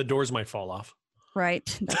 And the doors might fall off. Right.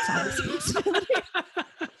 That's how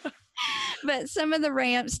But some of the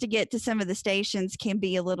ramps to get to some of the stations can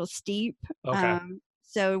be a little steep. Okay.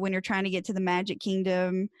 So when you're trying to get to the Magic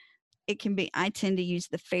Kingdom, I tend to use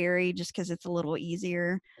the ferry just because it's a little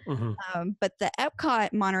easier. But the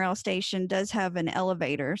Epcot monorail station does have an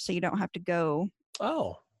elevator, so you don't have to go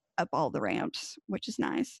up all the ramps, which is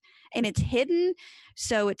nice. And it's hidden,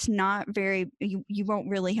 so it's not you won't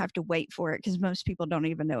really have to wait for it because most people don't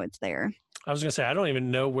even know it's there. I was going to say, I don't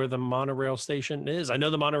even know where the monorail station is. I know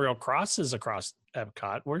the monorail crosses across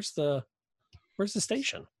Epcot. Where's the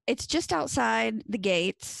station? It's just outside the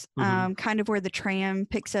gates, kind of where the tram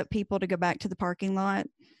picks up people to go back to the parking lot.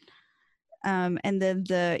 And then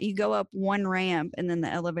you go up one ramp and then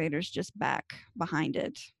the elevator's just back behind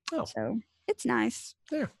it. So it's nice.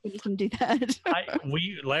 Yeah. You can do that.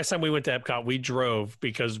 Last time we went to Epcot, we drove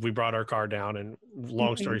because we brought our car down, and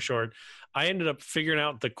long story short, I ended up figuring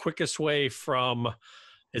out the quickest way from,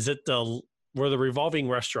 where the revolving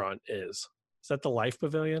restaurant is? Is that the Life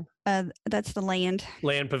Pavilion? That's the Land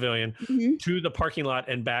Pavilion to the parking lot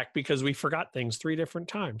and back because we forgot things 3 different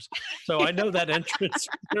times. So I know that entrance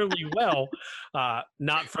fairly well,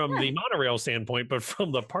 not from the monorail standpoint, but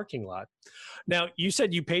from the parking lot. Now, you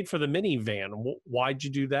said you paid for the minivan. Why'd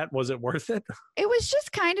you do that? Was it worth it? It was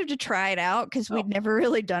just kind of to try it out because we'd never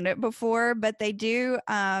really done it before, but they do,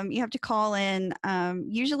 you have to call in.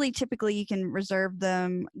 Typically you can reserve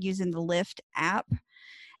them using the Lyft app.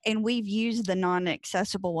 And we've used the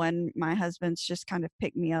non-accessible one. My husband's just kind of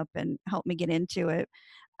picked me up and helped me get into it.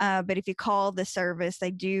 But if you call the service, they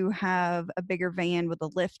do have a bigger van with a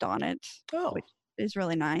lift on it, which is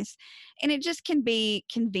really nice. And it just can be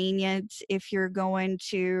convenient if you're going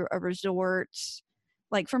to a resort,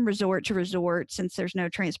 like from resort to resort, since there's no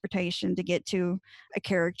transportation to get to a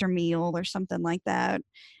character meal or something like that.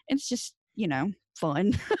 It's just,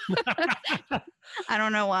 fun. I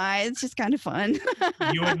don't know why. It's just kind of fun.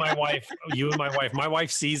 You and my wife. My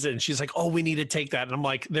wife sees it and she's like, "Oh, we need to take that." And I'm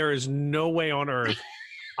like, "There is no way on earth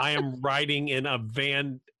I am riding in a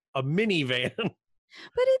minivan."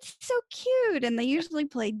 But it's so cute, and they usually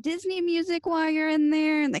play Disney music while you're in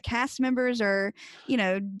there, and the cast members are,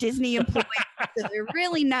 Disney employees, so they're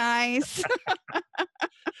really nice.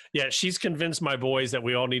 Yeah, she's convinced my boys that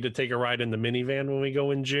we all need to take a ride in the minivan when we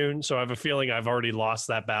go in June. So I have a feeling I've already lost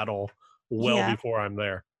that battle before I'm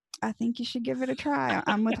there. I think you should give it a try.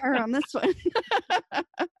 I'm with her on this one.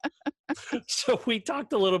 So we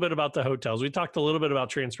talked a little bit about the hotels. We talked a little bit about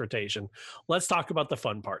transportation. Let's talk about the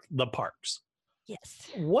fun part, the parks. Yes.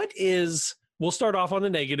 We'll start off on the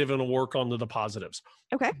negative and we'll work on to the positives.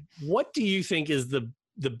 Okay. What do you think is the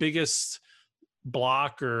biggest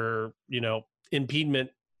block or, impediment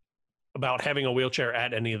about having a wheelchair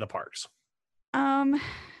at any of the parks?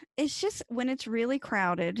 It's just when it's really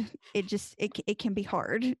crowded, it can be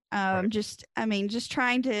hard. Right. Just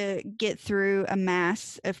trying to get through a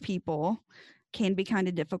mass of people can be kind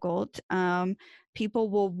of difficult. People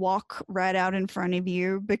will walk right out in front of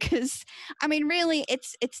you because, really,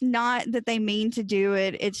 it's not that they mean to do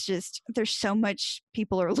it. It's just there's so much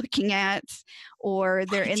people are looking at, or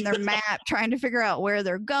they're in their map trying to figure out where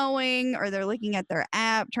they're going, or they're looking at their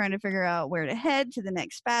app trying to figure out where to head to the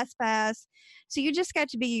next fast pass. So you just got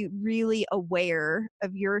to be really aware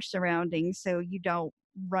of your surroundings so you don't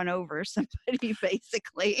run over somebody,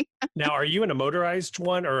 basically. Now, are you in a motorized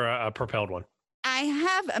one or a propelled one? I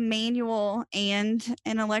have a manual and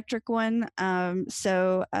an electric one. It's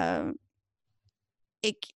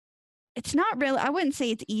not really, I wouldn't say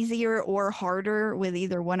it's easier or harder with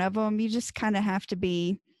either one of them. You just kind of have to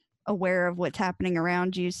be aware of what's happening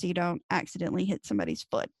around you so you don't accidentally hit somebody's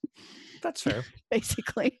foot. That's fair.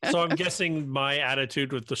 Basically. So I'm guessing my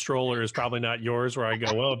attitude with the stroller is probably not yours, where I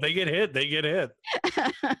go, well, if they get hit, they get hit.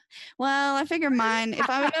 Well, I figure mine, if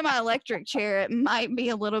I'm in my electric chair, it might be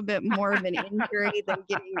a little bit more of an injury than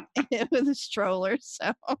getting hit with a stroller.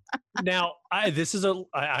 So now I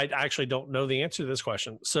actually don't know the answer to this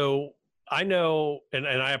question. So I know, and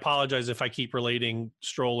I apologize if I keep relating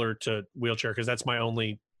stroller to wheelchair, because that's my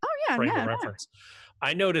only frame of reference.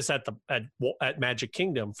 I noticed at Magic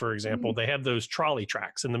Kingdom, for example, they have those trolley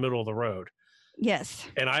tracks in the middle of the road. Yes.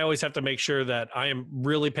 And I always have to make sure that I am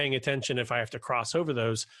really paying attention if I have to cross over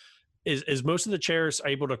those. Is most of the chairs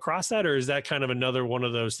able to cross that, or is that kind of another one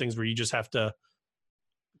of those things where you just have to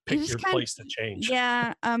pick your place to change?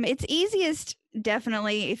 Yeah. It's easiest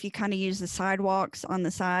definitely if you kind of use the sidewalks on the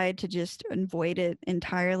side to just avoid it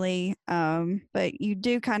entirely. But you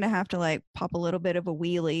do kind of have to like pop a little bit of a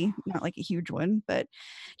wheelie, not like a huge one, but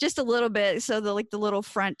just a little bit so the little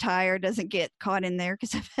front tire doesn't get caught in there,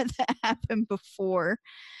 because I've had that happen before.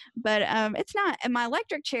 But it's not, in my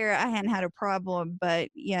electric chair, I hadn't had a problem, but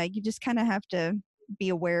yeah, you just kind of have to be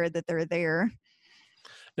aware that they're there.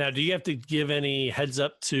 Now, do you have to give any heads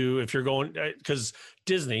up to if you're going, because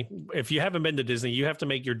Disney, if you haven't been to Disney, you have to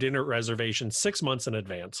make your dinner reservation 6 months in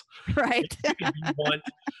advance. Right. If you want,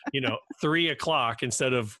 3:00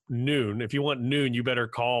 instead of noon. If you want noon, you better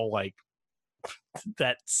call like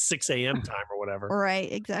that 6 a.m. time or whatever. Right,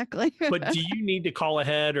 exactly. But do you need to call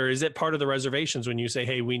ahead, or is it part of the reservations when you say,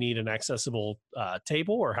 hey, we need an accessible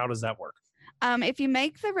table, or how does that work? If you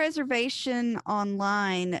make the reservation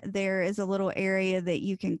online, there is a little area that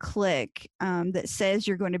you can click that says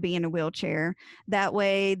you're going to be in a wheelchair. That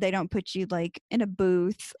way they don't put you like in a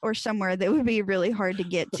booth or somewhere that would be really hard to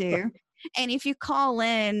get to. And if you call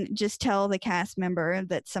in, just tell the cast member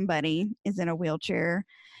that somebody is in a wheelchair.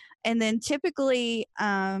 And then typically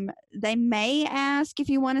they may ask if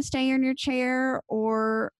you want to stay in your chair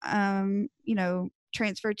or,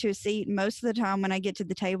 transfer to a seat. Most of the time when I get to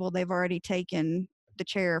the table, they've already taken the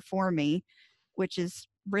chair for me, which is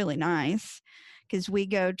really nice, because we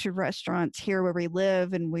go to restaurants here where we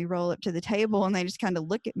live and we roll up to the table and they just kind of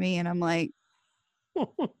look at me and I'm like,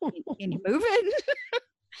 can you move it?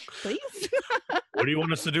 Please. What do you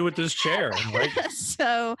want us to do with this chair? Right?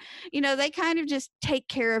 So, they kind of just take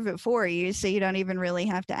care of it for you, so you don't even really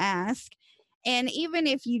have to ask. And even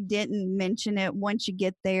if you didn't mention it, once you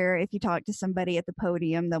get there, if you talk to somebody at the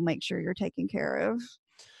podium, they'll make sure you're taken care of.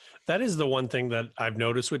 That is the one thing that I've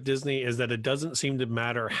noticed with Disney, is that it doesn't seem to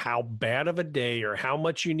matter how bad of a day or how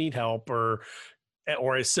much you need help, or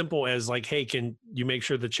as simple as like, hey, can you make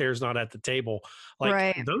sure the chair's not at the table? Like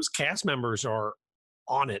right. Those cast members are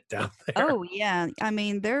on it down there. Oh, yeah.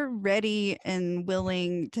 They're ready and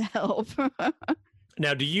willing to help.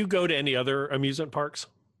 Now, do you go to any other amusement parks?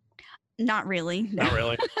 Not really. No. Not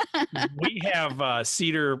really. We have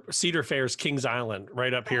Cedar Fair's Kings Island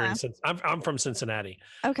right up here. I'm from Cincinnati.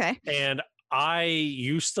 Okay. And I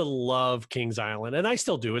used to love Kings Island, and I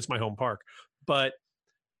still do. It's my home park. But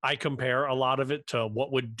I compare a lot of it to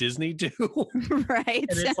what would Disney do. Right.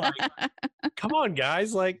 And it's like, come on,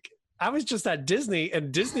 guys. Like, I was just at Disney,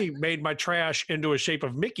 and Disney made my trash into a shape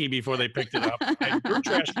of Mickey before they picked it up. And your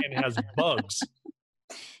trash can has bugs.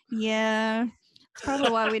 Yeah. It's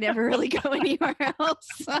probably why we never really go anywhere else.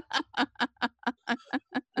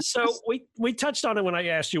 So we touched on it when I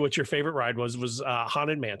asked you what your favorite ride was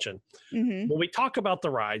Haunted Mansion. Mm-hmm. When we talk about the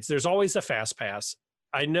rides, there's always a Fast Pass.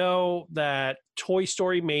 I know that Toy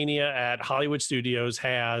Story Mania at Hollywood Studios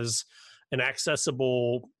has an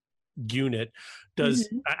accessible unit.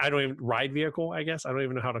 I don't even ride vehicle, I guess. I don't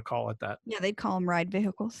even know how to call it that. Yeah, they'd call them ride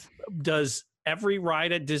vehicles. Does every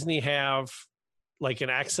ride at Disney have like an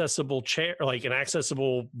accessible chair, like an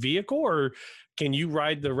accessible vehicle, or can you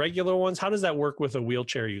ride the regular ones? How does that work with a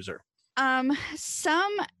wheelchair user?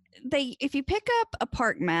 If you pick up a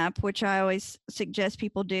park map, which I always suggest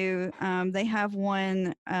people do, they have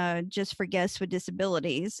one just for guests with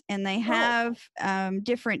disabilities, and they have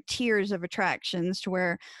different tiers of attractions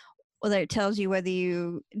to whether it tells you whether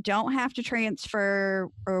you don't have to transfer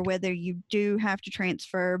or whether you do have to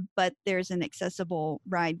transfer, but there's an accessible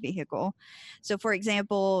ride vehicle. So for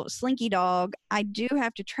example, Slinky Dog, I do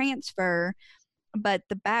have to transfer, but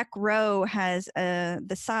the back row has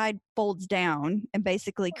the side folds down and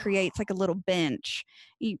basically creates like a little bench.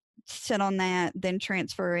 You sit on that, then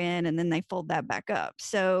transfer in, and then they fold that back up.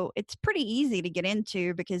 So it's pretty easy to get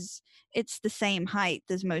into because it's the same height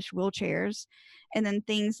as most wheelchairs. And then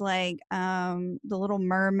things like The Little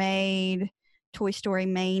Mermaid, Toy Story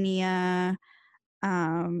Mania,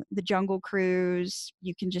 the Jungle Cruise,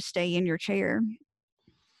 you can just stay in your chair.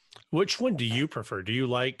 Which one do you prefer? Do you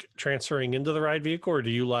like transferring into the ride vehicle, or do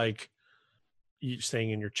you like you staying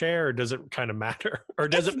in your chair, or does it kind of matter? Or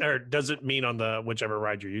does it mean on the whichever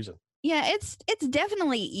ride you're using? Yeah, it's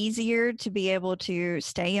definitely easier to be able to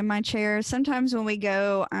stay in my chair. Sometimes when we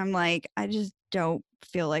go, I'm like, I just don't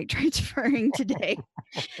feel like transferring today.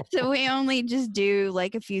 So we only just do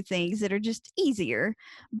like a few things that are just easier.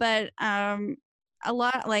 But a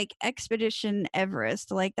lot like Expedition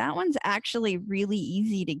Everest, like that one's actually really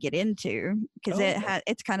easy to get into because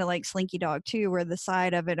it's kind of like Slinky Dog too, where the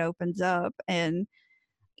side of it opens up, and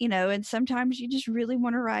and sometimes you just really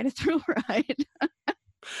want to ride a thrill ride.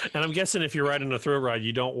 And I'm guessing if you're riding a thrill ride,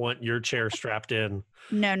 you don't want your chair strapped in.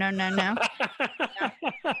 No.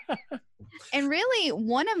 And really,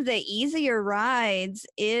 one of the easier rides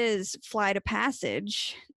is Flight of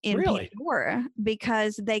Passage in Pandora,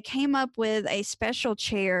 because they came up with a special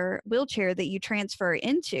wheelchair that you transfer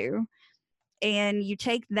into, and you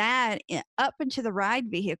take that up into the ride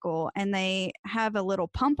vehicle, and they have a little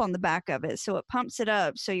pump on the back of it. So it pumps it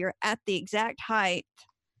up so you're at the exact height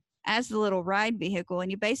as the little ride vehicle, and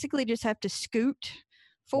you basically just have to scoot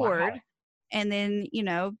forward, and then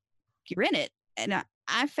you're in it. And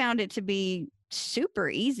I found it to be super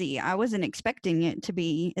easy. I wasn't expecting it to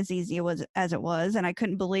be as easy as it was, and I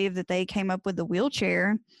couldn't believe that they came up with the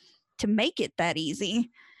wheelchair to make it that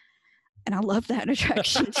easy. And I love that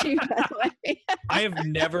attraction too, by the way. I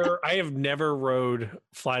have never rode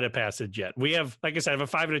Flight of Passage yet. We have, like I said, I have a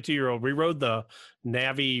 5 and a 2-year-old. We rode the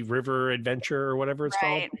Navi River Adventure or whatever it's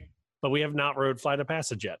called, but we have not rode Flight of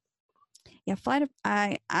Passage yet. Yeah,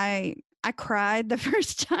 I cried the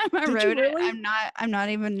first time I rode it. I'm not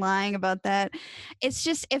even lying about that. It's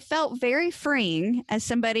just, it felt very freeing as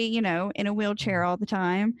somebody, in a wheelchair all the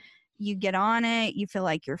time. You get on it, you feel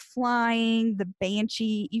like you're flying. The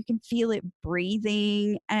Banshee, you can feel it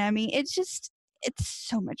breathing. I mean, it's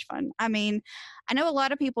so much fun. I mean, I know a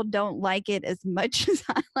lot of people don't like it as much as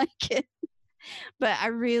I like it, but I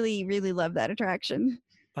really, really love that attraction.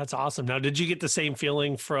 That's awesome. Now, did you get the same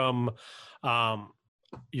feeling from,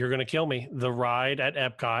 You're Gonna Kill Me, the ride at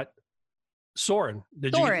Epcot, Soarin'?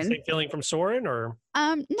 Did you get the same feeling from Soarin', or?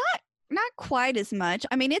 Not quite as much.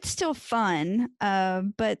 I mean, it's still fun,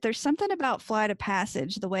 but there's something about Flight of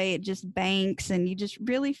Passage, the way it just banks and you just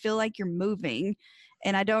really feel like you're moving.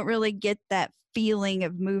 And I don't really get that feeling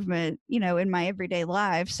of movement, in my everyday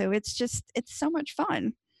life. So it's so much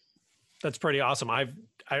fun. That's pretty awesome.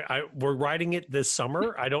 We're riding it this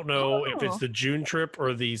summer. I don't know if it's the June trip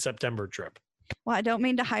or the September trip. Well, I don't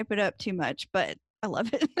mean to hype it up too much, but I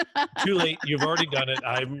love it. Too late. You've already done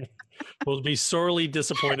it. Will be sorely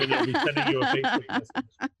disappointed if we send you a Facebook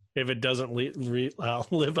message if it doesn't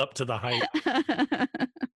live up to the hype.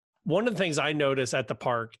 One of the things I notice at the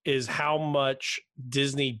park is how much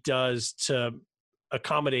Disney does to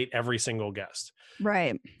accommodate every single guest.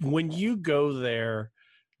 Right. When you go there,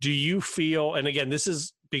 do you feel, and again, this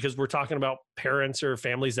is because we're talking about parents or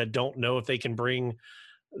families that don't know if they can bring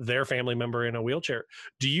their family member in a wheelchair.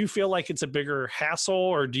 Do you feel like it's a bigger hassle,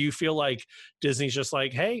 or do you feel like Disney's just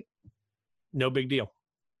like, hey, no big deal?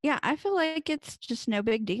 Yeah, I feel like it's just no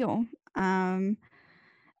big deal. I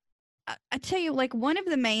tell you, like, one of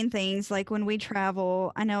the main things, like when we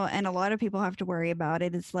travel, I know, and a lot of people have to worry about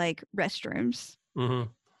it, is like restrooms. Mm-hmm.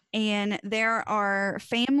 And there are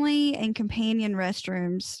family and companion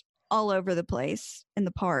restrooms all over the place in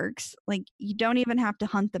the parks. Like, you don't even have to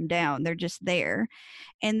hunt them down. They're just there.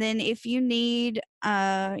 And then if you need,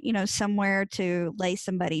 somewhere to lay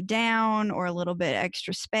somebody down or a little bit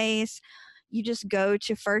extra space, you just go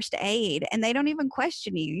to first aid and they don't even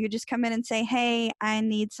question you. You just come in and say, hey, I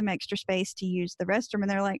need some extra space to use the restroom. And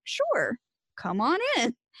they're like, sure, come on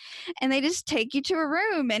in. And they just take you to a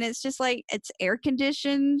room, and it's just like, it's air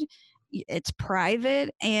conditioned, it's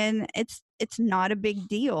private, and it's not a big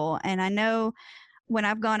deal. And I know when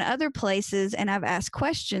I've gone other places and I've asked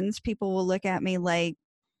questions, people will look at me like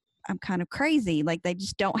I'm kind of crazy. Like they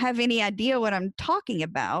just don't have any idea what I'm talking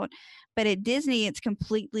about. But at Disney, it's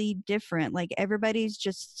completely different. Like everybody's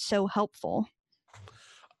just so helpful.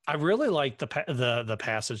 I really like the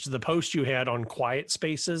passage, the post you had on quiet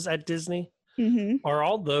spaces at Disney. Mm-hmm. Are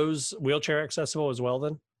all those wheelchair accessible as well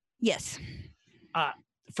then? Yes.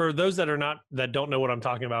 For those that don't know what I'm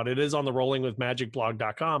talking about, it is on the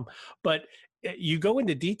rollingwithmagicblog.com, but you go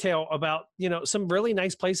into detail about, some really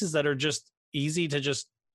nice places that are just easy to just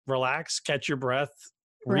relax, catch your breath,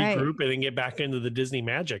 regroup, and then get back into the Disney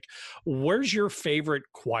magic. Where's your favorite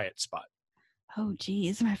quiet spot? Oh,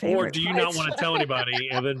 geez, my favorite. Or do you not want to tell anybody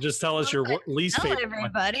and then just tell us your least favorite? Tell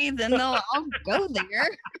everybody, then they'll all go there.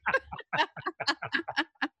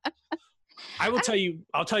 I'll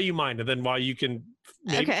tell you mine, and then while you can.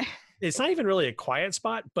 Okay. It's not even really a quiet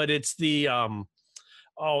spot, but it's the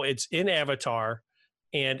it's in Avatar,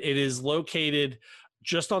 and it is located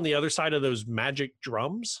just on the other side of those magic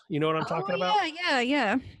drums. You know what I'm talking about?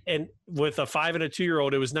 Yeah. And with a 5 and a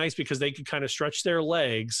 2-year-old, it was nice because they could kind of stretch their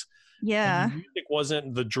legs. Yeah. And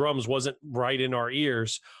the drums wasn't right in our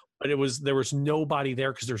ears, but there was nobody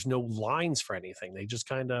there because there's no lines for anything. They just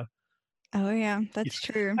kind of. Oh yeah, that's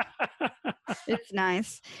true. It's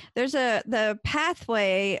nice. There's the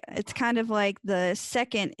pathway. It's kind of like the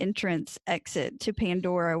second entrance exit to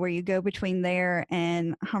Pandora, where you go between there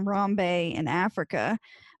and Harambe in Africa.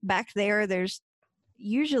 Back there's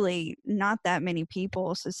usually not that many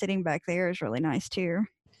people, so sitting back there is really nice too.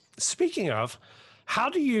 Speaking of, how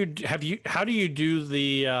do you do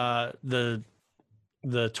the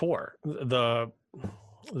tour, the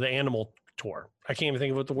animal tour? I can't even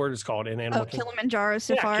think of what the word is called in animal. Kilimanjaro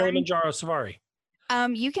Safari. Yeah, Kilimanjaro Safari.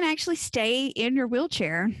 You can actually stay in your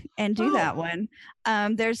wheelchair and do that one.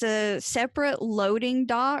 There's a separate loading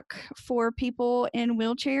dock for people in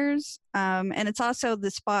wheelchairs. And it's also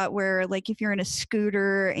the spot where, like, if you're in a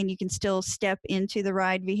scooter and you can still step into the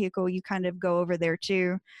ride vehicle, you kind of go over there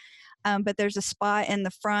too. But there's a spot in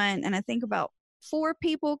the front, and I think about 4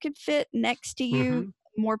 people could fit next to you. Mm-hmm.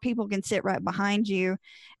 More people can sit right behind you,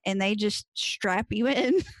 and they just strap you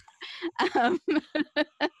in.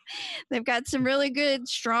 They've got some really good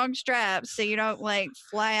strong straps so you don't like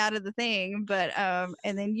fly out of the thing, but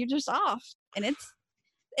and then you're just off. And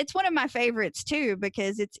it's one of my favorites too,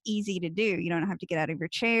 because it's easy to do. You don't have to get out of your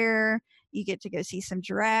chair. You get to go see some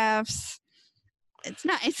giraffes. It's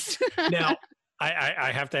nice. Now,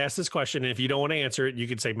 I have to ask this question, and if you don't want to answer it, you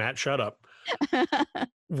can say, Matt, shut up.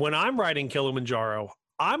 When I'm riding Kilimanjaro,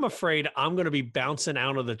 I'm afraid I'm going to be bouncing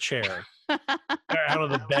out of the chair, out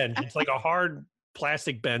of the bench. It's like a hard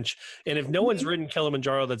plastic bench. And if no one's ridden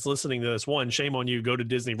Kilimanjaro that's listening to this, one, shame on you, go to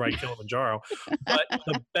Disney, ride Kilimanjaro. But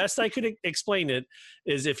the best I could explain it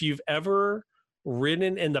is if you've ever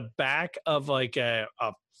ridden in the back of like a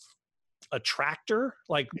tractor,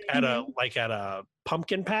 like at a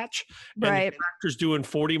pumpkin patch, and the tractor's doing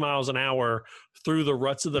 40 miles an hour through the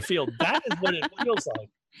ruts of the field. That is what it feels like.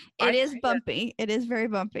 It is bumpy. It is very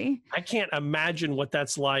bumpy. I can't imagine what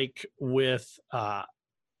that's like with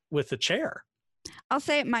the chair. I'll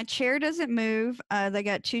say my chair doesn't move. They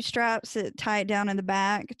got 2 straps that tie it down in the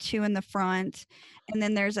back, 2 in the front, and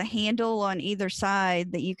then there's a handle on either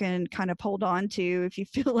side that you can kind of hold on to if you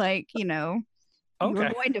feel like, you're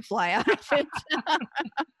going to fly out of it.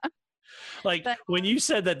 But when you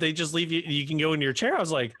said that they just leave you can go in your chair, I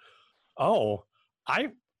was like, oh,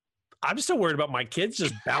 I'm still worried about my kids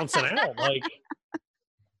just bouncing out. Like,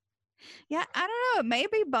 yeah, I don't know.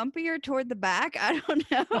 Maybe bumpier toward the back. I don't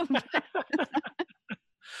know.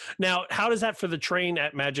 Now, how does that for the train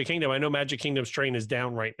at Magic Kingdom? I know Magic Kingdom's train is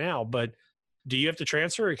down right now, but do you have to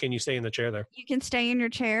transfer or can you stay in the chair there? You can stay in your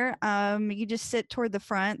chair. You just sit toward the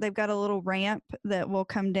front. They've got a little ramp that will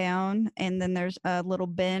come down, and then there's a little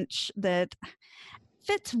bench that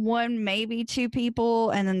fits one, maybe two people,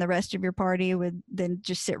 and then the rest of your party would then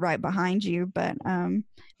just sit right behind you. But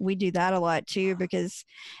we do that a lot too, because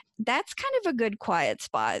that's kind of a good quiet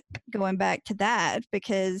spot, going back to that,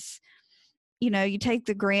 because you take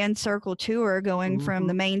the Grand Circle tour going from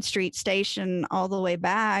the Main Street station all the way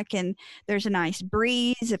back, and there's a nice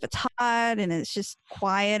breeze if it's hot, and it's just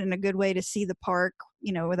quiet and a good way to see the park,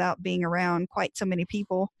 without being around quite so many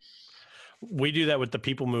people. We do that with the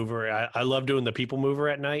People Mover. I love doing the People Mover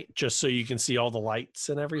at night, just so you can see all the lights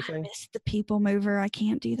and everything. I miss the People Mover. I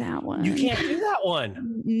can't do that one. You can't do that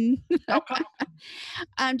one. How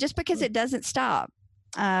come? Just because it doesn't stop.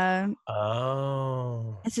 It's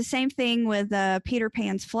the same thing with Peter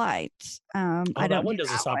Pan's Flight. That one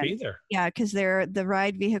doesn't stop either. Yeah, because the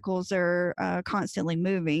ride vehicles are constantly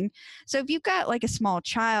moving. So if you've got like a small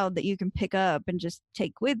child that you can pick up and just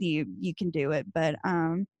take with you, you can do it. But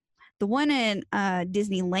the one in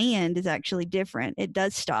Disneyland is actually different. It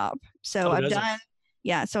does stop. So I've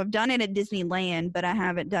done it at Disneyland, but I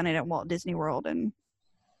haven't done it at Walt Disney World in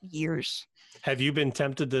years. Have you been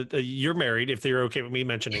tempted to, you're married, if you're okay with me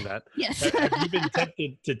mentioning that. Yes. Have you been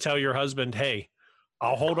tempted to tell your husband, hey,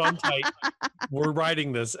 I'll hold on tight. We're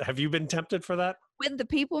riding this. Have you been tempted for that? With the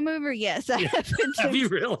People Mover? Yes. I have been Have you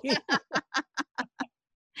really?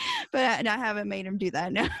 But I haven't made him do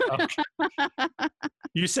that, no. Okay.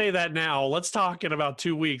 You say that now. Let's talk in about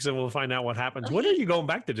 2 weeks and we'll find out what happens. When are you going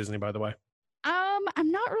back to Disney, by the way?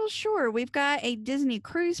 I'm not real sure. We've got a Disney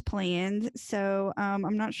cruise planned, so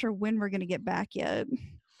I'm not sure when we're going to get back yet.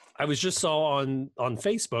 I was just saw on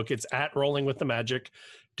Facebook, it's at Rolling with the Magic.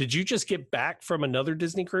 Did you just get back from another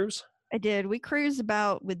Disney cruise? I did. We cruise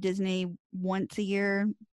about with Disney once a year.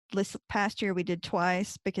 This past year we did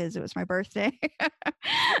twice because it was my birthday.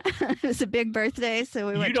 It was a big birthday, so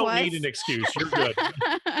we went twice. You don't need an excuse. You're good.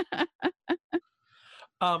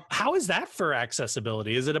 How is that for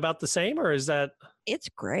accessibility? Is it about the same or is that? It's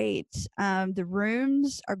great. The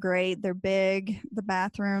rooms are great. They're big. The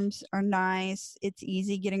bathrooms are nice. It's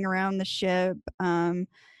easy getting around the ship.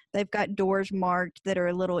 They've got doors marked that are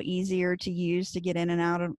a little easier to use to get in and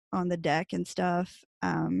out on the deck and stuff.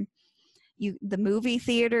 The movie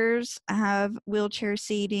theaters have wheelchair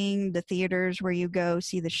seating. The theaters where you go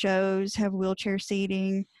see the shows have wheelchair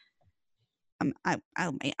seating.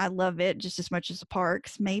 I love it just as much as the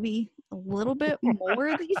parks, maybe a little bit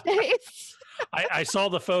more these days. I saw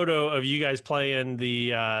the photo of you guys playing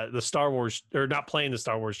the Star Wars, or not playing the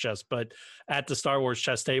Star Wars chess, but at the Star Wars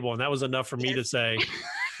chess table. And that was enough for me to say,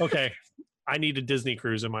 okay, I need a Disney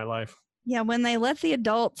cruise in my life. Yeah, when they let the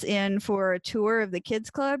adults in for a tour of the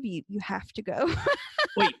kids club, you have to go.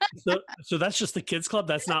 Wait, so that's just the kids club?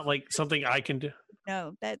 That's not like something I can do?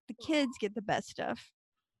 No, that the kids get the best stuff.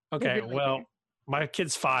 Okay, really well, my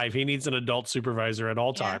kid's 5. He needs an adult supervisor at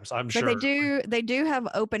all times, I'm sure. But they do have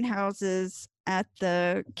open houses at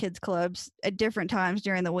the kids clubs at different times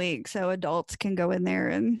during the week, so adults can go in there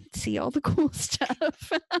and see all the cool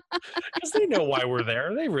stuff. Because they know why we're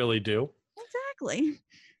there. They really do. Exactly.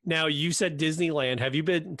 Now, you said Disneyland. Have you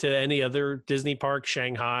been to any other Disney park,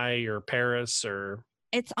 Shanghai or Paris or?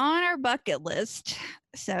 It's on our bucket list,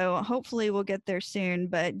 so hopefully we'll get there soon,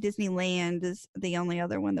 but Disneyland is the only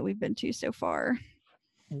other one that we've been to so far.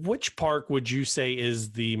 Which park would you say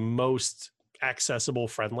is the most accessible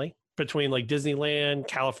friendly between like Disneyland,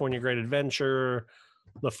 California Great Adventure,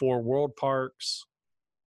 the 4 world parks?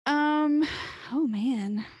 Oh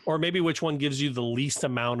man. Or maybe which one gives you the least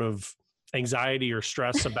amount of anxiety or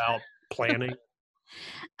stress about planning?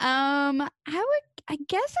 I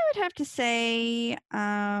guess I would have to say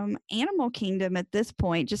Animal Kingdom at this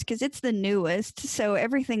point, just because it's the newest. So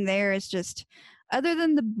everything there is just, other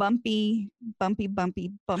than the bumpy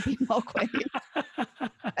walkway.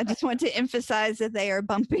 I just want to emphasize that they are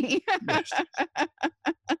bumpy.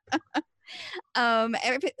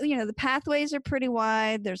 The pathways are pretty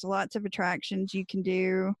wide. There's lots of attractions you can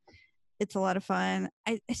do. It's a lot of fun.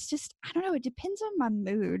 It's just, I don't know. It depends on my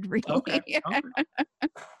mood, really. Okay.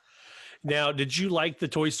 Now, did you like the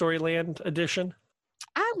Toy Story Land edition?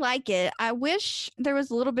 I like it. I wish there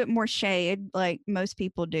was a little bit more shade, like most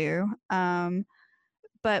people do.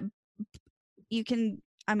 But you can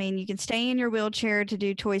stay in your wheelchair to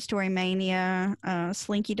do Toy Story Mania.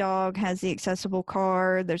 Slinky Dog has the accessible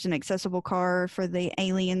car. There's an accessible car for the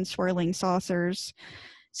alien swirling saucers.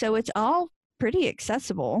 So it's all pretty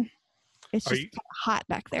accessible. It's just kind of hot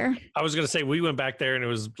back there. I was going to say, we went back there and it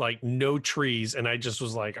was like no trees. And I just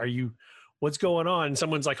was like, what's going on? And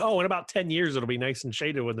someone's like, oh, in about 10 years, it'll be nice and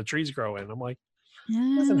shaded when the trees grow in. I'm like,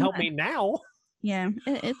 it doesn't help me now. Yeah,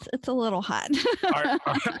 it's a little hot.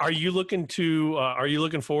 Are you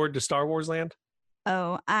looking forward to Star Wars Land?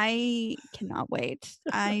 Oh, I cannot wait.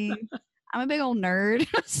 I'm a big old nerd.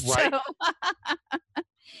 So Right.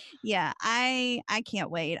 yeah, I can't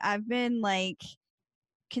wait. I've been like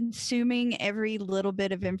consuming every little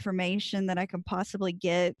bit of information that I can possibly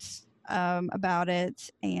get about it,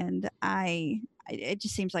 and it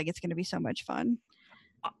just seems like it's going to be so much fun.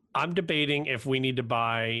 I'm debating if we need to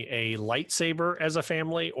buy a lightsaber as a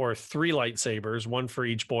family or 3 lightsabers, one for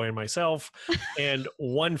each boy and myself, and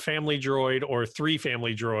 1 family droid or 3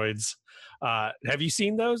 family droids. Have you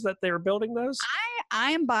seen those that they're building those?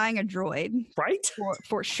 I am buying a droid, right?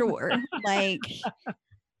 For sure. Like,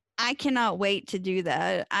 I cannot wait to do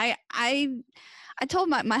that. I told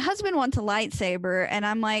my husband wants a lightsaber, and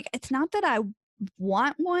I'm like, it's not that I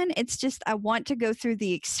want one, it's just I want to go through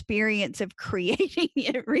the experience of creating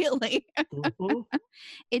it, really. Mm-hmm.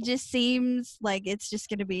 It just seems like it's just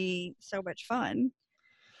going to be so much fun.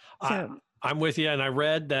 So I'm with you, and I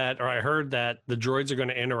heard that the droids are going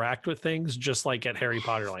to interact with things just like at Harry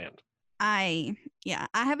Potter Land. I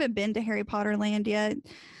haven't been to Harry Potter Land yet,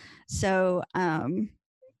 so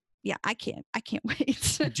yeah, I can't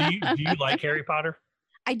wait. Do you like Harry Potter?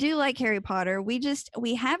 I do like Harry Potter. We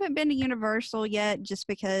haven't been to Universal yet, just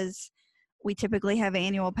because we typically have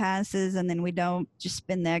annual passes, and then we don't just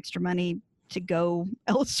spend the extra money to go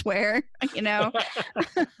elsewhere. I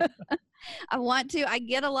want to.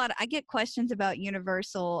 I get questions about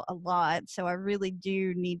Universal a lot, so I really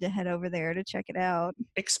do need to head over there to check it out.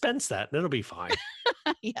 Expense that, and it'll be fine.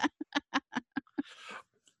 Yeah.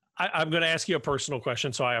 I'm going to ask you a personal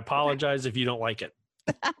question, so I apologize if you don't like it.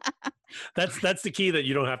 That's the key, that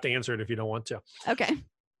you don't have to answer it if you don't want to. Okay.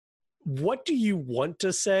 What do you want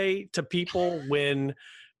to say to people when,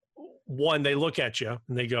 one, they look at you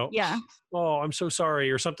and they go, yeah, oh, I'm so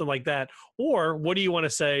sorry, or something like that? Or what do you want to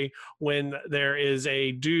say when there is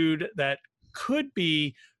a dude that could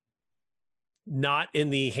be not in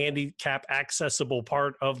the handicap accessible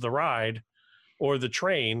part of the ride or the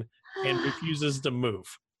train and refuses to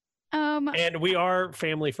move? And we are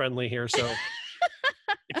family friendly here, so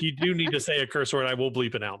if you do need to say a curse word, I will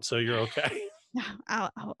bleep it out, so you're okay.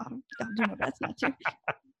 I'll do my best not to.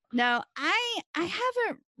 No, I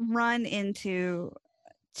haven't run into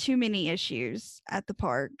too many issues at the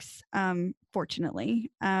parks, fortunately.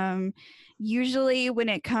 Usually when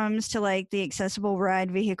it comes to like the accessible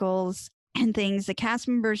ride vehicles and things, the cast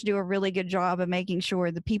members do a really good job of making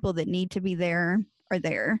sure the people that need to be there are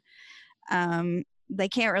there. They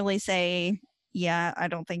can't really say, yeah, I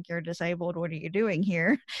don't think you're disabled, what are you doing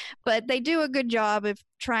here? But they do a good job of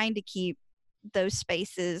trying to keep those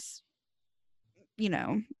spaces,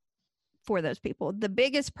 for those people. The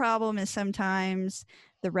biggest problem is sometimes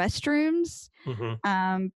the restrooms.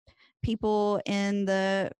 Mm-hmm. People in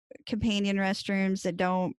the companion restrooms that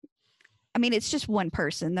don't, it's just one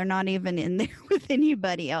person. They're not even in there with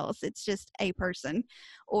anybody else. It's just a person,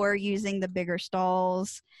 or using the bigger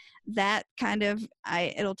stalls. That kind of,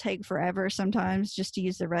 it'll take forever sometimes just to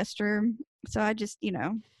use the restroom. So I just,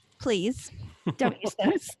 please don't use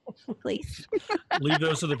those, please. Leave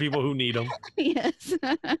those to the people who need them. Yes.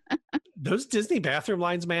 Those Disney bathroom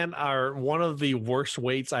lines, man, are one of the worst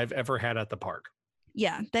waits I've ever had at the park.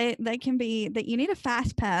 Yeah, they can be that. You need a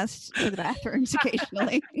fast pass to the bathrooms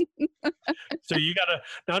occasionally. So you gotta,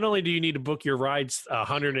 not only do you need to book your rides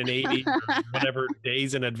 180 or whatever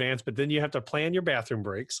days in advance, but then you have to plan your bathroom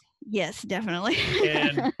breaks. Yes, definitely.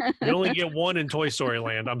 And you only get one in Toy Story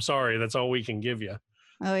Land. I'm sorry, that's all we can give you.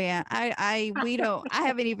 Oh yeah, I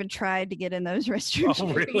haven't even tried to get in those restrooms.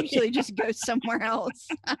 Oh, really? We usually just go somewhere else.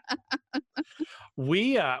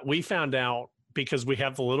 We found out, because we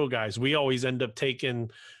have the little guys, we always end up taking,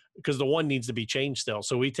 because the one needs to be changed still.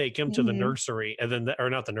 So we take him to the nursery, and then, or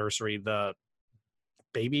not the nursery, the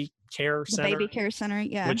baby care center. Baby care center,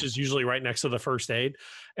 yeah. Which is usually right next to the first aid.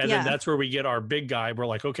 And then that's where we get our big guy. We're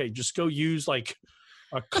like, okay, just go use like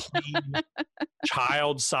a clean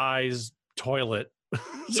child-sized toilet.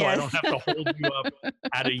 So I don't have to hold you up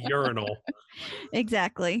at a urinal.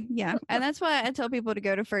 Exactly. Yeah. And that's why I tell people to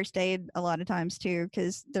go to first aid a lot of times too,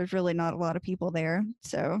 because there's really not a lot of people there.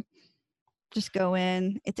 So just go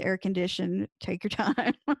in, it's air conditioned, take your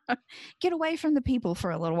time, get away from the people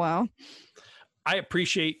for a little while. I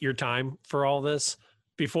appreciate your time for all this.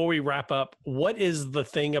 Before we wrap up, what is the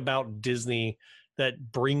thing about Disney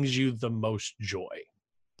that brings you the most joy?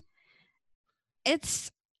 It's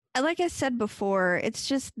like I said before, it's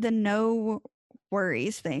just the no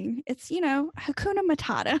worries thing. It's, Hakuna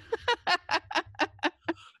Matata.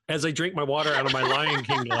 As I drink my water out of my Lion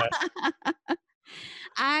King glass.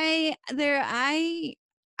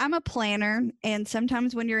 I'm a planner, and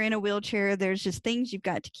sometimes when you're in a wheelchair, there's just things you've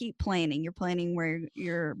got to keep planning. You're planning where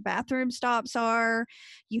your bathroom stops are.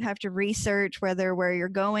 You have to research whether where you're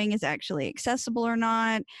going is actually accessible or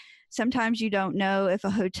not. Sometimes you don't know if a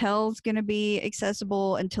hotel's going to be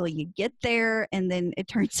accessible until you get there, and then it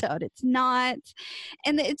turns out it's not.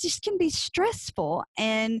 And it just can be stressful.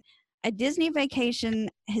 And a Disney vacation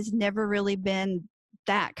has never really been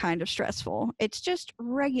that kind of stressful. It's just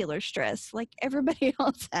regular stress like everybody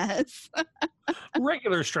else has.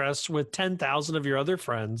 Regular stress with 10,000 of your other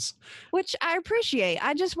friends. Which I appreciate.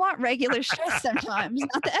 I just want regular stress sometimes,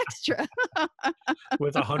 not the extra.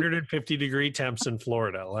 With 150-degree temps in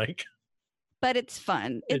Florida. But it's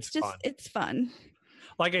fun. It's fun.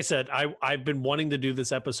 Like I said, I've been wanting to do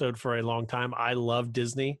this episode for a long time. I love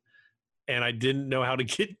Disney, and I didn't know how to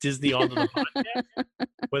get Disney onto the podcast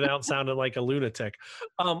without sounding like a lunatic.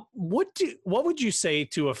 What would you say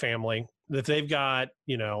to a family that they've got,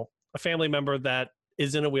 a family member that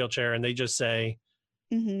is in a wheelchair and they just say,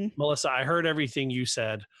 Melissa, I heard everything you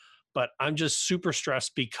said, but I'm just super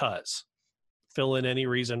stressed because fill in any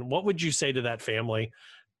reason. What would you say to that family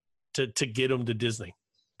to get them to Disney?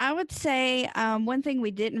 I would say one thing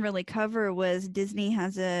we didn't really cover was Disney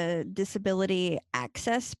has a disability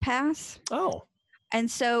access pass. Oh. And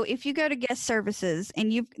so if you go to guest services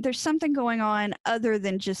and there's something going on other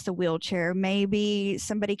than just the wheelchair, maybe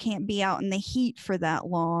somebody can't be out in the heat for that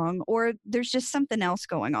long, or there's just something else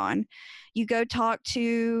going on. You go talk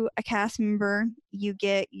to a cast member, you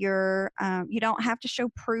get your, you don't have to show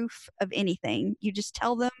proof of anything. You just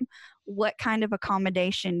tell them what kind of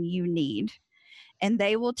accommodation you need, and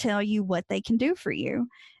they will tell you what they can do for you.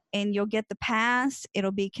 And you'll get the pass.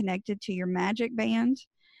 It'll be connected to your Magic Band.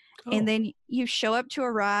 Oh. And then you show up to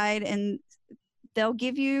a ride and they'll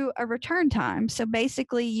give you a return time. So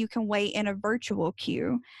basically you can wait in a virtual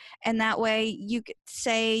queue. And that way you could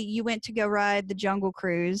say you went to go ride the Jungle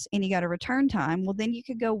Cruise and you got a return time. Well, then you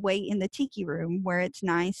could go wait in the tiki room where it's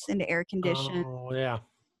nice and air conditioned. Oh, yeah.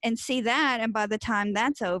 And see that. And by the time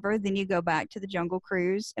that's over, then you go back to the Jungle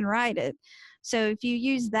Cruise and ride it. So if you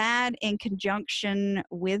use that in conjunction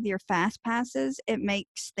with your fast passes, it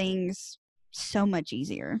makes things so much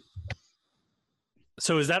easier.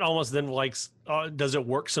 So is that almost then does it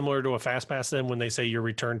work similar to a fast pass then when they say your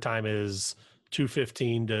return time is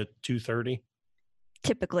 2:15 to 2:30?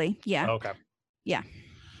 Typically, yeah. Okay. Yeah.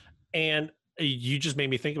 And you just made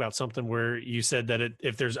me think about something where you said that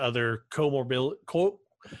if there's other comorbidity,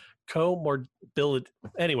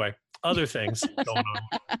 anyway, other things going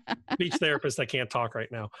on. Speech therapist, I can't talk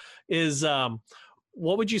right now, is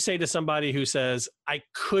what would you say to somebody who says, I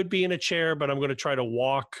could be in a chair, but I'm going to try to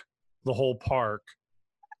walk the whole park?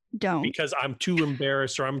 Don't. Because I'm too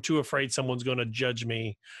embarrassed or I'm too afraid someone's going to judge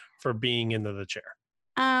me for being into the chair.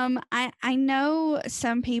 I know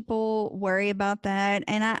some people worry about that.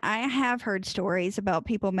 And I have heard stories about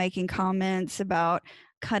people making comments about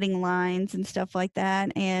cutting lines and stuff like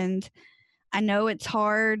that. And I know it's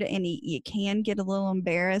hard and you can get a little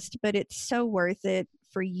embarrassed, but it's so worth it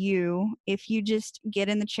for you if you just get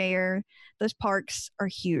in the chair. Those parks are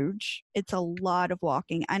huge. It's a lot of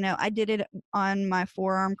walking. I know I did it on my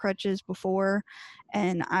forearm crutches before,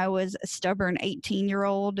 and I was a stubborn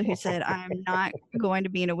 18-year-old who said, I'm not going to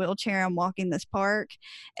be in a wheelchair. I'm walking this park.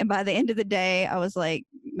 And by the end of the day, I was like,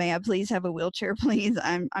 may I please have a wheelchair, please?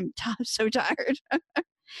 I'm so tired.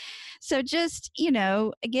 So just,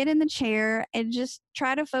 get in the chair and just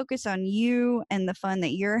try to focus on you and the fun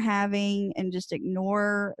that you're having and just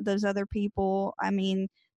ignore those other people. I mean,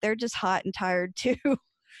 they're just hot and tired too.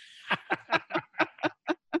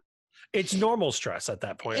 It's normal stress at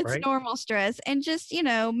that point, right? It's normal stress. And just,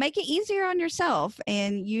 make it easier on yourself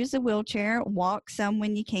and use a wheelchair, walk some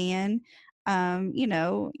when you can.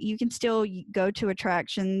 You can still go to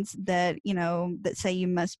attractions that, that say you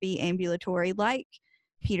must be ambulatory, like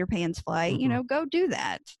Peter Pan's flight. Go do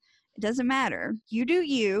that. It doesn't matter. You do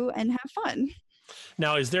you and have fun.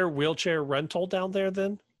 Now, is there wheelchair rental down there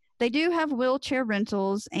then? They do have wheelchair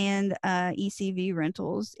rentals and ECV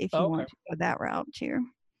rentals if you want to go that route too.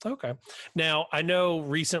 Okay. Now, I know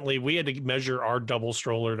recently we had to measure our double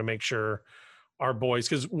stroller to make sure our boys,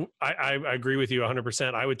 because I agree with you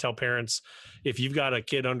 100%. I would tell parents, if you've got a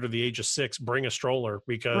kid under the age of 6, bring a stroller,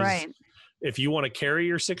 because If you want to carry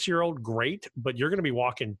your 6-year-old, great, but you're going to be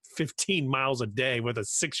walking 15 miles a day with a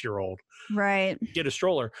 6-year-old. Right. Get a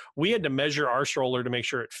stroller. We had to measure our stroller to make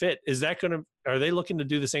sure it fit. Are they looking to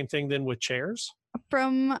do the same thing then with chairs?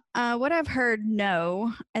 From what I've heard,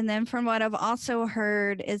 no. And then from what I've also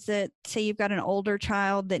heard is that, say you've got an older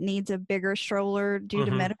child that needs a bigger stroller due to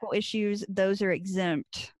medical issues, those are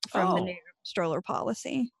exempt from the new stroller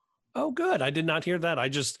policy. Oh, good. I did not hear that. I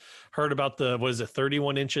just heard about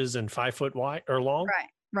 31 inches and 5 foot wide or long?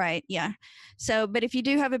 Right. Yeah. So, but if you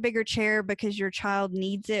do have a bigger chair because your child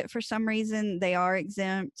needs it for some reason, they are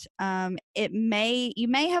exempt. You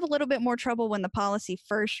may have a little bit more trouble when the policy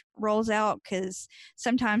first rolls out, because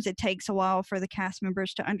sometimes it takes a while for the cast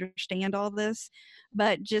members to understand all this,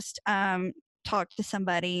 but just talk to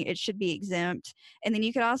somebody. It should be exempt. And then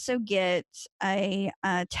you could also get a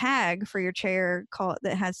tag for your chair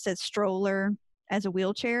that says stroller as a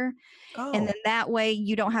wheelchair. And then that way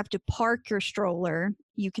you don't have to park your stroller.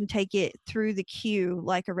 You can take it through the queue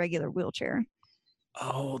like a regular wheelchair.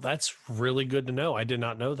 Oh, that's really good to know. I did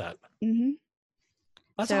not know that. Mm-hmm.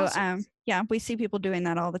 That's awesome. Yeah, we see people doing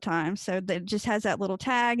that all the time. So that just has that little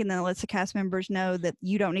tag, and then it lets the cast members know that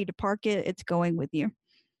you don't need to park it. It's going with you.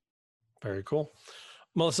 Very cool.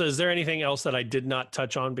 Melissa, is there anything else that I did not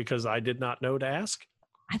touch on because I did not know to ask?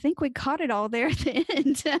 I think we caught it all there at the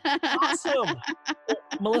end. Awesome. Well,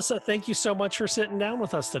 Melissa, thank you so much for sitting down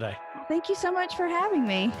with us today. Thank you so much for having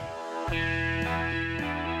me.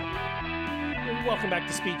 Welcome back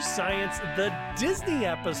to Speech Science, the Disney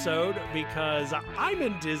episode, because I'm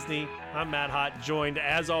in Disney. I'm Matt Hott, joined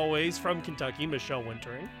as always from Kentucky, Michelle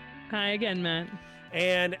Wintering. Hi again, Matt.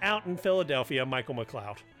 And out in Philadelphia, Michael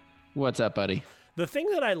McLeod. What's up, buddy? The thing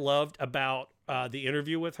that I loved about the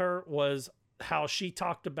interview with her was how she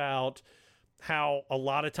talked about how a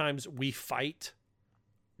lot of times we fight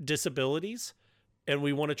disabilities and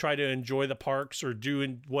we want to try to enjoy the parks or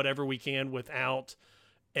do whatever we can without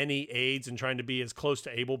any aids and trying to be as close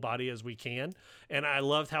to able-bodied as we can. And I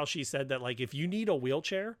loved how she said that, like, if you need a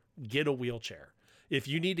wheelchair, get a wheelchair. If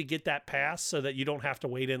you need to get that pass so that you don't have to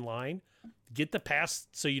wait in line, get the pass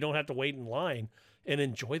so you don't have to wait in line and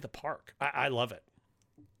enjoy the park. I love it.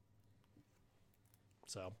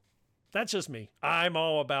 So that's just me. I'm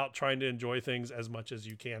all about trying to enjoy things as much as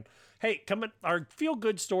you can. Hey, our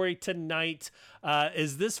feel-good story tonight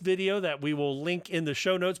is this video that we will link in the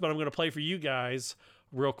show notes, but I'm going to play for you guys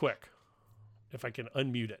real quick, if I can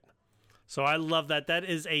unmute it. So I love that. That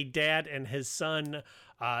is a dad and his son.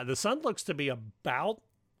 The son looks to be about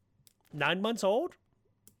 9 months old,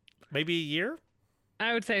 maybe a year.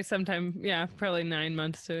 I would say sometime, probably 9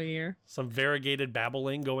 months to a year. Some variegated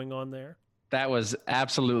babbling going on there. That was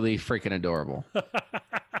absolutely freaking adorable.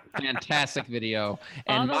 Fantastic video.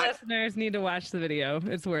 And all the listeners need to watch the video.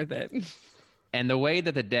 It's worth it. And the way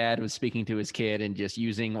that the dad was speaking to his kid and just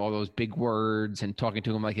using all those big words and talking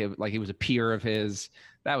to him like he was a peer of his,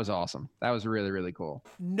 that was awesome. That was really, really cool.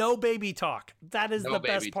 No baby talk. That is the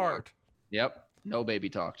best part. Yep. No baby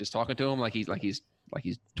talk. Just talking to him like he's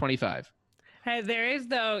 25. Hey, there is,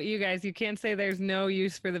 though, you guys, you can't say there's no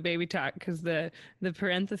use for the baby talk, because the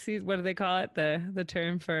parentheses, what do they call it? The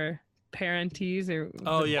term for parentees or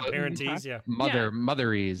parentees,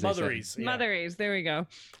 motherese. Motherese, there we go.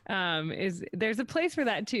 There's a place for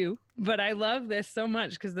that too, but I love this so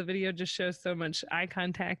much because the video just shows so much eye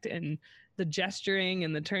contact and the gesturing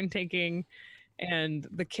and the turn taking, and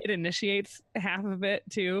the kid initiates half of it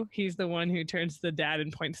too. He's the one who turns to the dad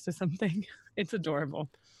and points to something. It's adorable.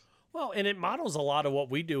 Well, and it models a lot of what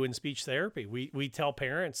we do in speech therapy. We tell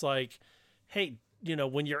parents, like, hey,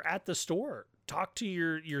 when you're at the store, talk to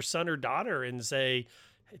your son or daughter and say,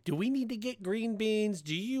 do we need to get green beans?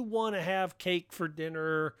 Do you want to have cake for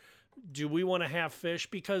dinner? Do we want to have fish?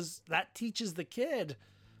 Because that teaches the kid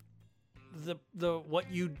the what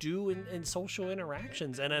you do in social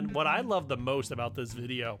interactions. And then what I love the most about this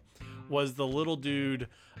video was the little dude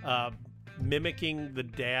mimicking the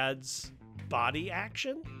dad's body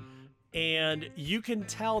action. And you can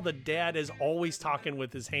tell the dad is always talking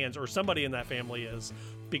with his hands, or somebody in that family is,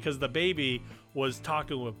 because the baby was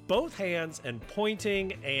talking with both hands and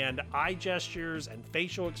pointing and eye gestures and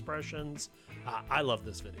facial expressions. I love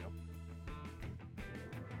this video.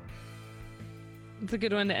 It's a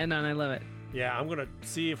good one to end on. I love it. Yeah, I'm going to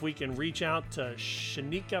see if we can reach out to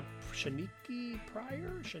Shaniqua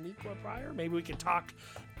Pryor. Maybe we can talk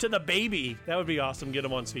to the baby. That would be awesome. Get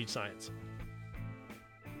him on Speech Science.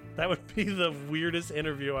 That would be the weirdest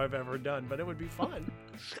interview I've ever done, but it would be fun.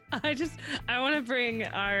 I want to bring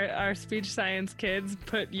our speech science kids,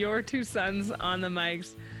 put your two sons on the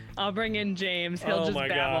mics. I'll bring in James. He'll just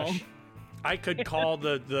babble. Gosh. I could call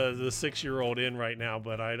the 6-year-old in right now,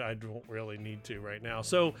 but I don't really need to right now.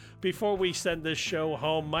 So before we send this show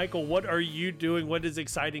home, Michael, what are you doing? What is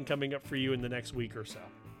exciting coming up for you in the next week or so?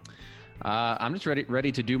 I'm just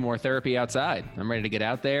ready to do more therapy outside. I'm ready to get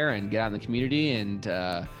out there and get out in the community and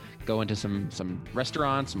go into some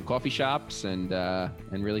restaurants, some coffee shops, and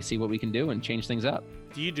really see what we can do and change things up.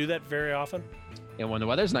 Do you do that very often? And when the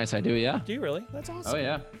weather's nice, I do, yeah. Do you really? That's awesome. Oh,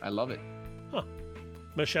 yeah. I love it. Huh.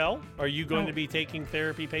 Michelle, are you going to be taking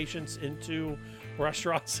therapy patients into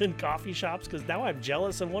restaurants and coffee shops? Because now I'm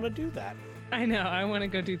jealous and want to do that. I know. I want to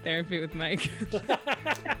go do therapy with Mike.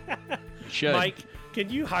 Should. Mike, can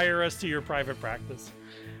you hire us to your private practice?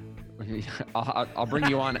 I'll bring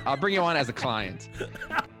you on. I'll bring you on as a client.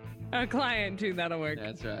 A client too. That'll work.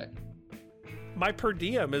 That's right. My per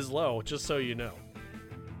diem is low, just so you know.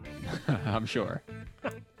 I'm sure.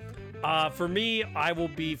 For me, I will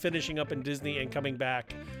be finishing up in Disney and coming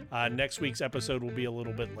back. Next week's episode will be a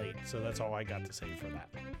little bit late, so that's all I got to say for that.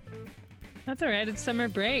 That's all right. It's summer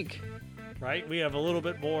break. Right? We have a little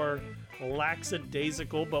bit more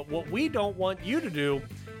lackadaisical, but what we don't want you to do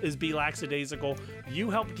is be lackadaisical. You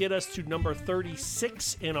helped get us to number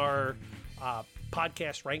 36 in our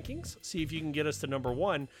podcast rankings. See if you can get us to number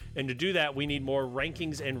 1. And to do that, we need more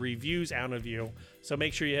rankings and reviews out of you. So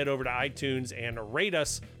make sure you head over to iTunes and rate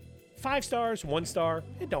us 5 stars, 1 star,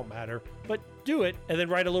 it don't matter, but do it and then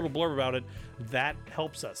write a little blurb about it. That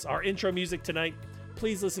helps us. Our intro music tonight,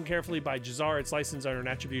 Please Listen Carefully by Jazar. It's licensed under an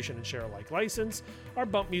attribution and share alike license. Our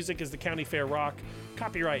bump music is the County Fair Rock.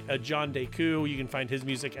 Copyright John Deku. You can find his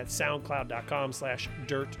music at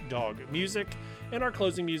soundcloud.com/dirtdogmusic. And our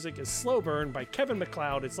closing music is Slow Burn by Kevin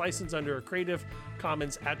MacLeod. It's licensed under a Creative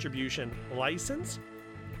Commons Attribution license.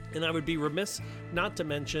 And I would be remiss not to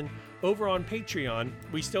mention, over on Patreon,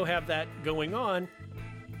 we still have that going on.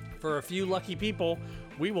 For a few lucky people,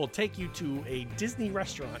 we will take you to a Disney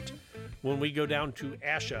restaurant when we go down to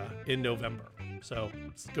Asha in November. So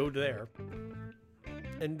let's go there.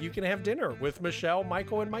 And you can have dinner with Michelle,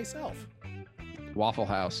 Michael, and myself. Waffle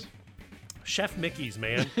House. Chef Mickey's,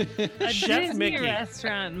 man. A Chef Disney Mickey.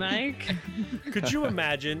 restaurant, Mike. Could you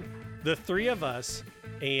imagine the 3 of us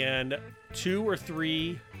and 2 or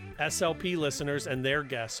 3 SLP listeners and their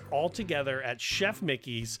guests all together at Chef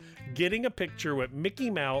Mickey's getting a picture with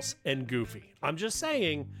Mickey Mouse and Goofy? I'm just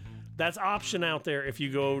saying that's option out there if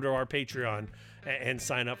you go to our Patreon and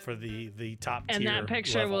sign up for the top tier. And that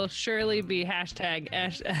picture level. will surely be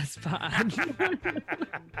 #SSPod.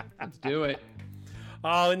 Let's do it.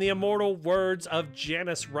 Oh, in the immortal words of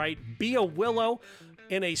Janice Wright, be a willow.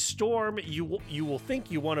 In a storm, you will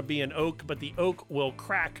think you want to be an oak, but the oak will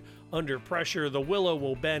crack under pressure. The willow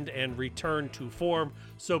will bend and return to form.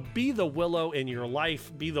 So be the willow in your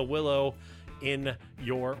life. Be the willow in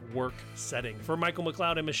your work setting. For Michael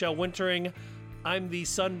MacLeod and Michelle Wintering, I'm the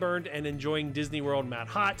sunburned and enjoying Disney World Matt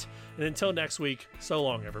Hott. And until next week, so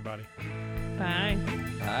long, everybody. Bye.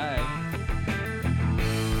 Bye.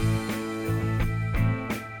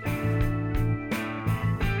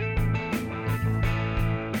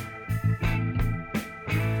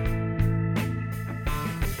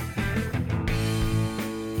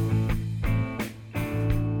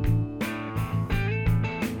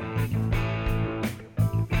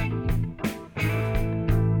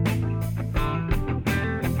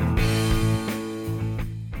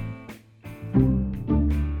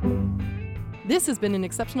 This has been an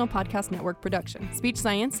Exceptional Podcast Network production. Speech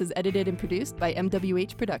Science is edited and produced by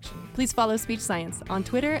MWH Production. Please follow Speech Science on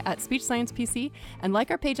Twitter at SpeechSciencePC and like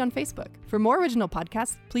our page on Facebook. For more original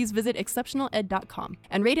podcasts, please visit exceptionaled.com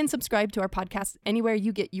and rate and subscribe to our podcast anywhere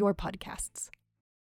you get your podcasts.